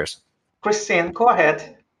that. I'm curious. Christine, go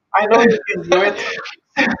ahead. I know you can do it.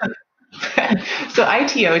 So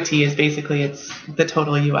ITOT is basically it's the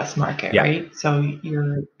total U.S. market, right? So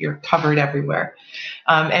you're covered everywhere.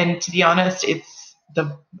 And to be honest, it's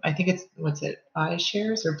I think it's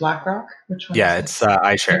iShares or BlackRock? Which one? Yeah, it's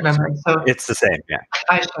iShares. Remember? So it's the same. Yeah,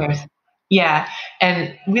 iShares. Yeah,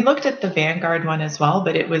 and we looked at the Vanguard one as well,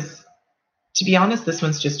 but it was, to be honest, this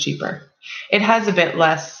one's just cheaper. It has a bit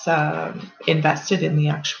less invested in the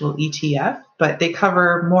actual ETF, but they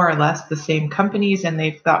cover more or less the same companies and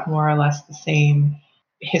they've got more or less the same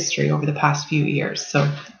history over the past few years. So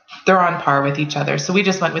they're on par with each other. So we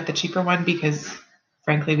just went with the cheaper one because,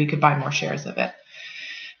 frankly, we could buy more shares of it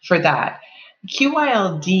for that.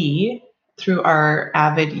 QYLD, through our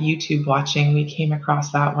avid YouTube watching, we came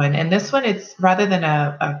across that one. And this one, it's rather than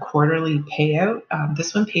a quarterly payout,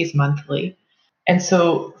 this one pays monthly. And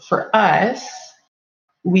so for us,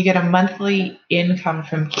 we get a monthly income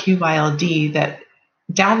from QYLD that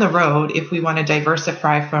down the road, if we want to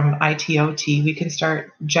diversify from ITOT, we can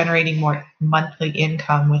start generating more monthly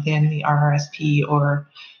income within the RRSP or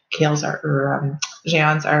Kale's or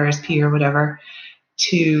Jean's RRSP or whatever,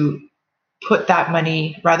 to put that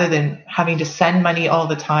money, rather than having to send money all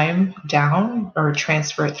the time down or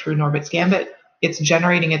transfer it through Norbert's Gambit, it's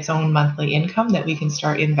generating its own monthly income that we can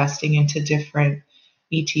start investing into different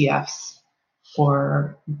ETFs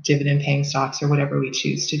or dividend paying stocks or whatever we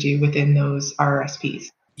choose to do within those RRSPs.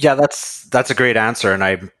 Yeah, that's a great answer, and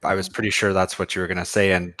I was pretty sure that's what you were going to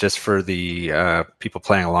say. And just for the people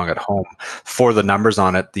playing along at home, for the numbers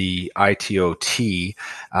on it, the ITOT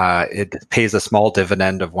it pays a small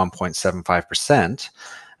dividend of 1.75%.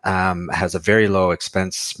 Has a very low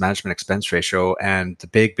management expense ratio, and the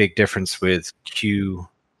big difference with QYLD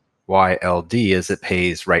is it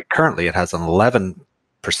pays currently it has an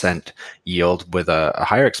 11% yield with a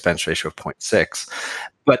higher expense ratio of 0.6.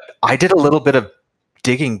 But I did a little bit of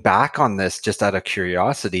digging back on this just out of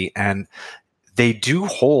curiosity, and they do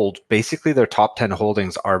hold, basically their top 10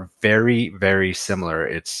 holdings are very, very similar.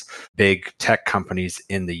 It's big tech companies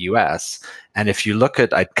in the US. And if you look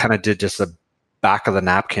at, I kind of did just a back of the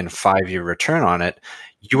napkin 5-year return on it,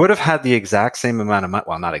 you would have had the exact same amount of money.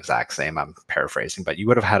 Well, not exact same, I'm paraphrasing, but you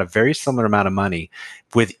would have had a very similar amount of money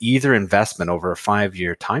with either investment over a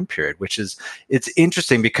 5-year time period, it's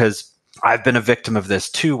interesting because I've been a victim of this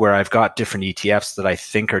too, where I've got different ETFs that I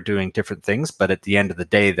think are doing different things, but at the end of the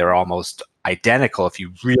day, they're almost identical if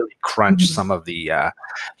you really crunch some of the,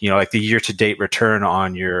 like the year-to-date return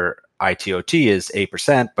on your ITOT is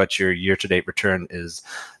 8%, but your year-to-date return is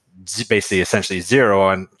basically essentially zero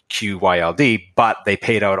on QYLD, but they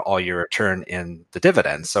paid out all your return in the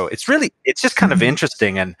dividends. So it's just kind of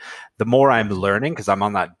interesting. And the more I'm learning, because I'm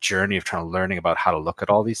on that journey of learning about how to look at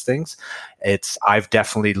all these things, I've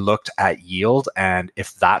definitely looked at yield. And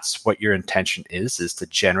if that's what your intention is to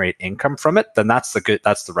generate income from it, then that's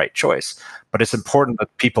the right choice. But it's important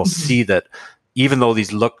that people see that even though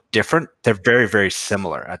these look different, they're very, very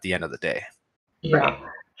similar at the end of the day. Right.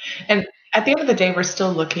 And at the end of the day, we're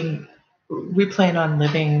still we plan on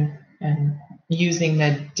living and using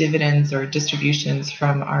the dividends or distributions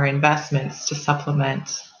from our investments to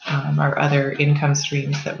supplement our other income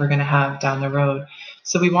streams that we're going to have down the road.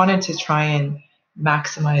 So we wanted to try and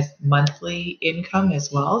maximize monthly income as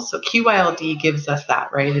well. So QYLD gives us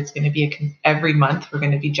that, right? It's going to be every month we're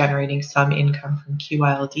going to be generating some income from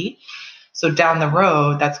QYLD. So down the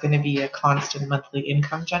road, that's going to be a constant monthly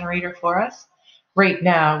income generator for us. Right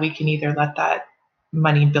now, we can either let that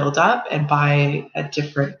money build up and buy a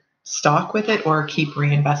different stock with it, or keep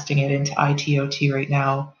reinvesting it into ITOT right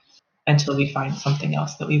now until we find something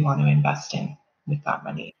else that we want to invest in with that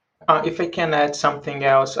money. If I can add something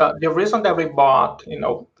else, the reason that we bought,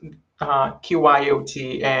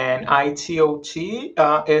 QYLD and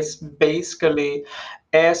ITOT is basically,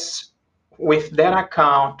 as with that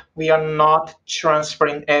account, we are not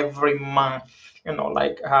transferring every month,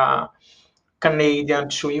 Canadian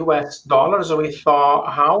to US dollars, we thought,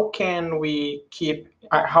 how can we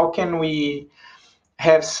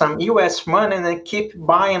have some US money and then keep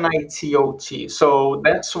buying ITOT? So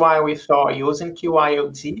that's why we thought using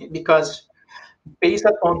QILD, because based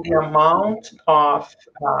on the amount of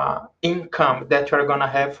income that you're going to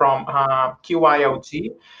have from QILD,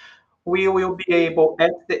 we will be able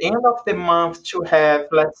at the end of the month to have,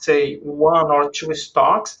 let's say, one or two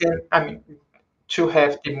stocks, and I mean, to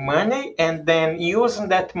have the money and then using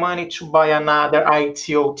that money to buy another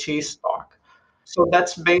ITOT stock. So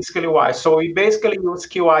that's basically why. So we basically use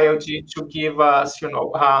QILD to give us,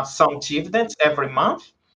 some dividends every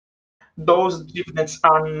month. Those dividends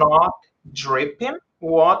are not dripping.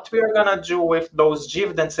 What we are gonna do with those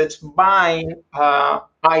dividends is buying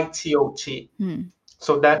ITOT.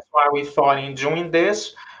 So that's why we thought in doing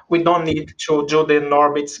this, we don't need to do the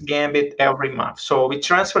Norbit's Gambit every month. So we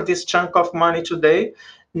transfer this chunk of money today.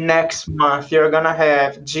 Next month, you're gonna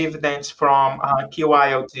have dividends from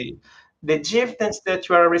QILD. The dividends that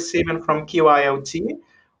you are receiving from QILD,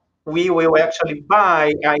 we will actually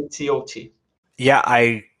buy ITOT. Yeah,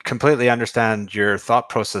 I completely understand your thought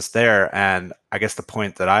process there. And I guess the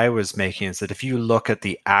point that I was making is that if you look at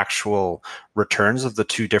the actual returns of the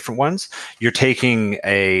two different ones, you're taking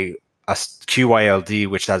a QILD,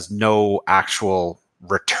 which has no actual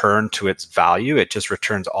return to its value. It just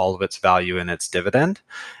returns all of its value in its dividend.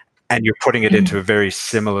 And you're putting it into a very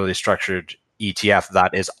similarly structured ETF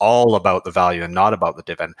that is all about the value and not about the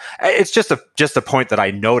dividend. It's just a point that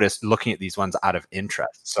I noticed looking at these ones out of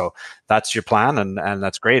interest. So that's your plan, and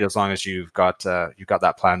that's great as long as you've got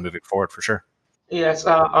that plan moving forward for sure. Yes,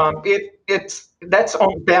 that's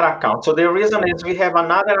on that account. So the reason is we have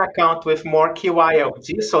another account with more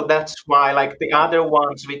QILD, so that's why like the other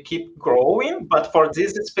ones we keep growing. But for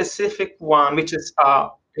this specific one, which is a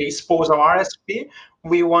Sposa RSP,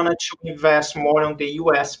 we wanted to invest more on the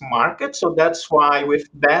US market. So that's why with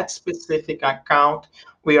that specific account,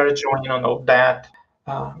 we are joining on that.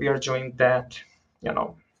 We are doing that,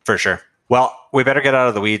 For sure. Well, we better get out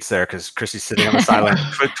of the weeds there because Chrissy's sitting on the sideline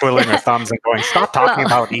twiddling her thumbs and going, stop talking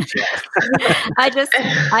about ETF.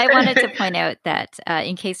 I wanted to point out that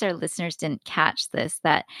in case our listeners didn't catch this,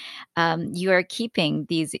 that you are keeping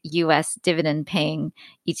these US dividend paying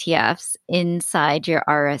ETFs inside your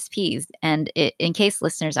RSPs. And in case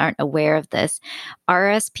listeners aren't aware of this,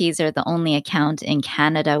 RSPs are the only account in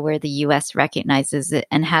Canada where the US recognizes it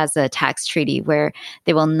and has a tax treaty where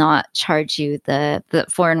they will not charge you the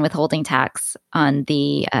foreign withholding tax on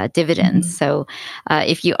the dividends. So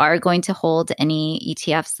if you are going to hold any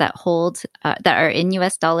ETFs that are in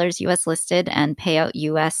US dollars, US listed, and pay out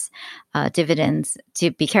US dividends,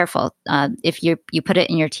 to be careful. If you put it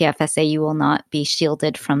in your TFSA, you will not be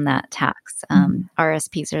shielded from that tax.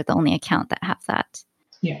 RSPs are the only account that have that.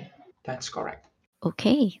 Yeah, that's correct.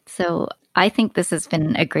 Okay, so I think this has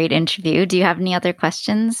been a great interview. Do you have any other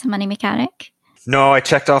questions, Money Mechanic? No, I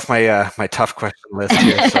checked off my my tough question list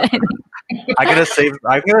here. So I'm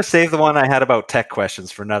gonna save the one I had about tech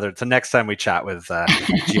questions for the next time we chat with Gianna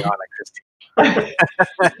and Christy.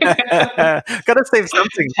 Gotta save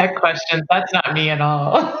something. Tech questions. That's not me at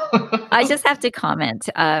all. I just have to comment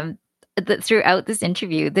that throughout this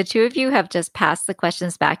interview, the two of you have just passed the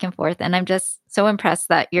questions back and forth, and I'm just so impressed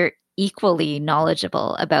that you're equally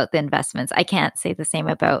knowledgeable about the investments. I can't say the same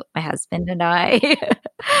about my husband and I.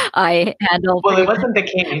 I handle. Well, it wasn't the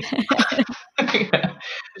case.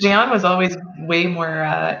 Gian was always way more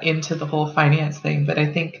into the whole finance thing, but I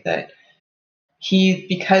think that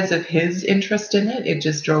because of his interest in it, it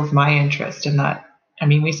just drove my interest in that. I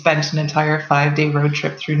mean, we spent an entire 5-day road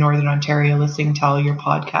trip through Northern Ontario listening to all your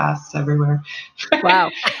podcasts everywhere. Wow.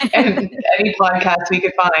 And any podcast we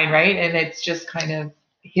could find, right? And it's just kind of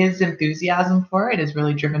his enthusiasm for it has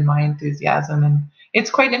really driven my enthusiasm. And it's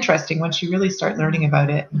quite interesting once you really start learning about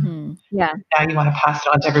it. Mm-hmm. Yeah. Now you want to pass it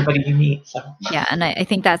on to everybody you meet. So yeah, and I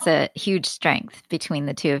think that's a huge strength between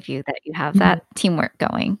the two of you, that you have that teamwork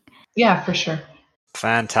going. Yeah, for sure.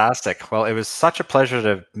 Fantastic. Well, it was such a pleasure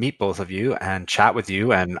to meet both of you and chat with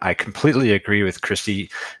you. And I completely agree with Christy.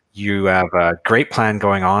 You have a great plan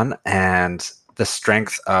going on, and the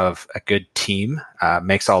strength of a good team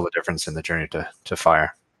makes all the difference in the journey to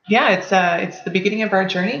FIRE. Yeah, it's the beginning of our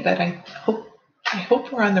journey, but I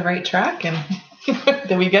hope we're on the right track and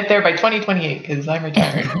that we get there by 2028 because I'm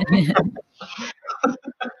retired.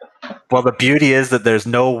 Well, the beauty is that there's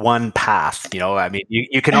no one path. I mean,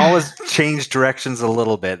 you can always change directions a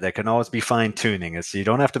little bit. There can always be fine tuning. So you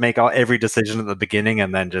don't have to make every decision at the beginning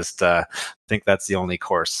and then just think that's the only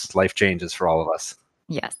course. Life changes for all of us.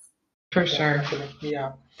 Yes. For sure.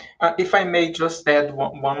 Yeah. If I may just add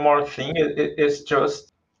one more thing, it is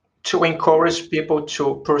just to encourage people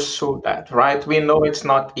to pursue that, right? We know it's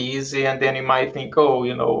not easy, and then you might think,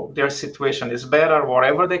 oh, their situation is better,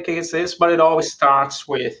 whatever the case is, but it always starts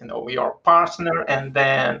with, your partner, and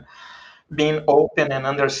then being open and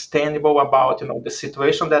understandable about, the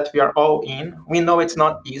situation that we are all in. We know it's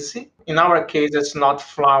not easy. In our case, it's not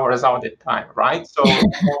flowers all the time, right? So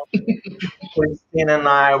Christine and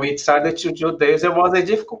I, we decided to do this. It was a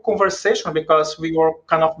difficult conversation because we were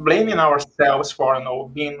kind of blaming ourselves for,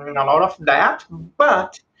 being in a lot of that.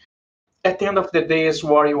 But at the end of the day, is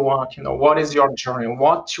what you want. What is your journey?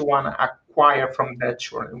 What you want to acquire from that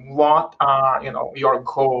journey? What are, your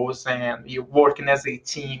goals? And you working as a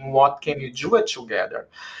team. What can you do it together?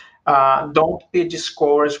 Don't be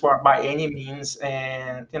discouraged by any means,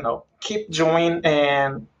 and keep doing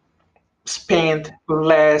and spend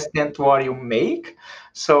less than what you make.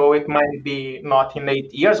 So it might be not in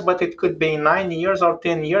 8 years, but it could be in 9 years or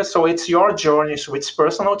 10 years. So it's your journey. So it's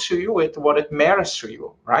personal to you. It's what it matters to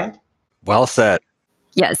you, right? Well said.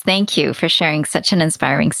 Yes, thank you for sharing such an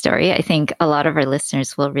inspiring story. I think a lot of our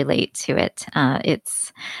listeners will relate to it.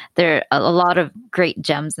 There are a lot of great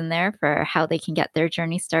gems in there for how they can get their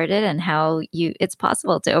journey started and how it's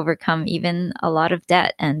possible to overcome even a lot of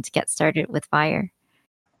debt and get started with FIRE.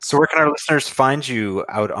 So where can our listeners find you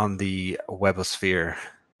out on the webosphere?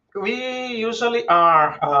 We usually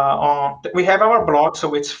are we have our blog,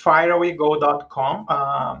 so it's firewego.com.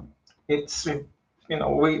 It's,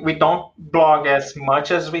 we don't blog as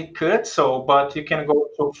much as we could, but you can go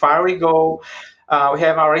to FireWeGo. We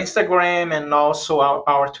have our Instagram and also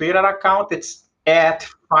our Twitter account. It's at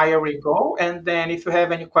FireWeGo. And then if you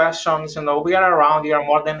have any questions, we are around. We are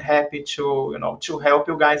more than happy to, to help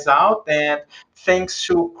you guys out. And thanks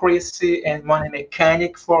to Chrissy and Money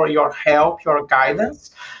Mechanic for your help, your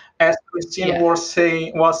guidance. As Christine was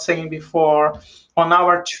saying before, on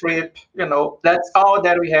our trip, that's all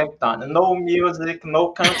that we have done. No music, no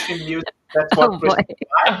country music. That's what Christine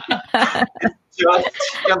likes. It's just,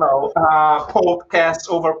 podcast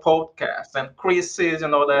over podcast. And Chris is,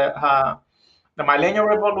 the Millennial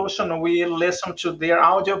Revolution, we listened to their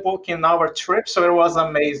audiobook in our trip, so it was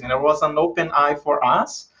amazing. It was an open eye for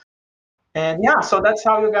us. And so that's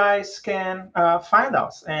how you guys can find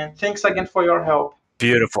us. And thanks again for your help.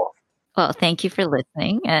 Beautiful. Well, thank you for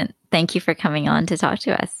listening, and thank you for coming on to talk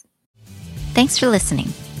to us. Thanks for listening.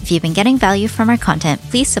 If you've been getting value from our content,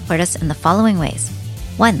 please support us in the following ways.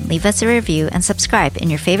 1, leave us a review and subscribe in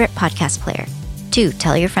your favorite podcast player. 2,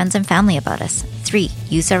 tell your friends and family about us. 3,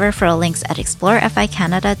 use our referral links at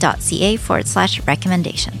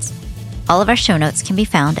exploreficanada.ca/recommendations. All of our show notes can be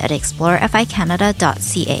found at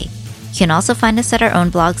exploreficanada.ca. You can also find us at our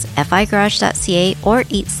own blogs, figarage.ca or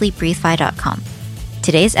eatsleepbreathefy.com.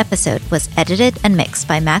 Today's episode was edited and mixed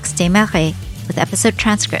by Max Desmarais, with episode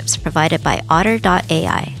transcripts provided by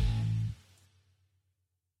Otter.ai.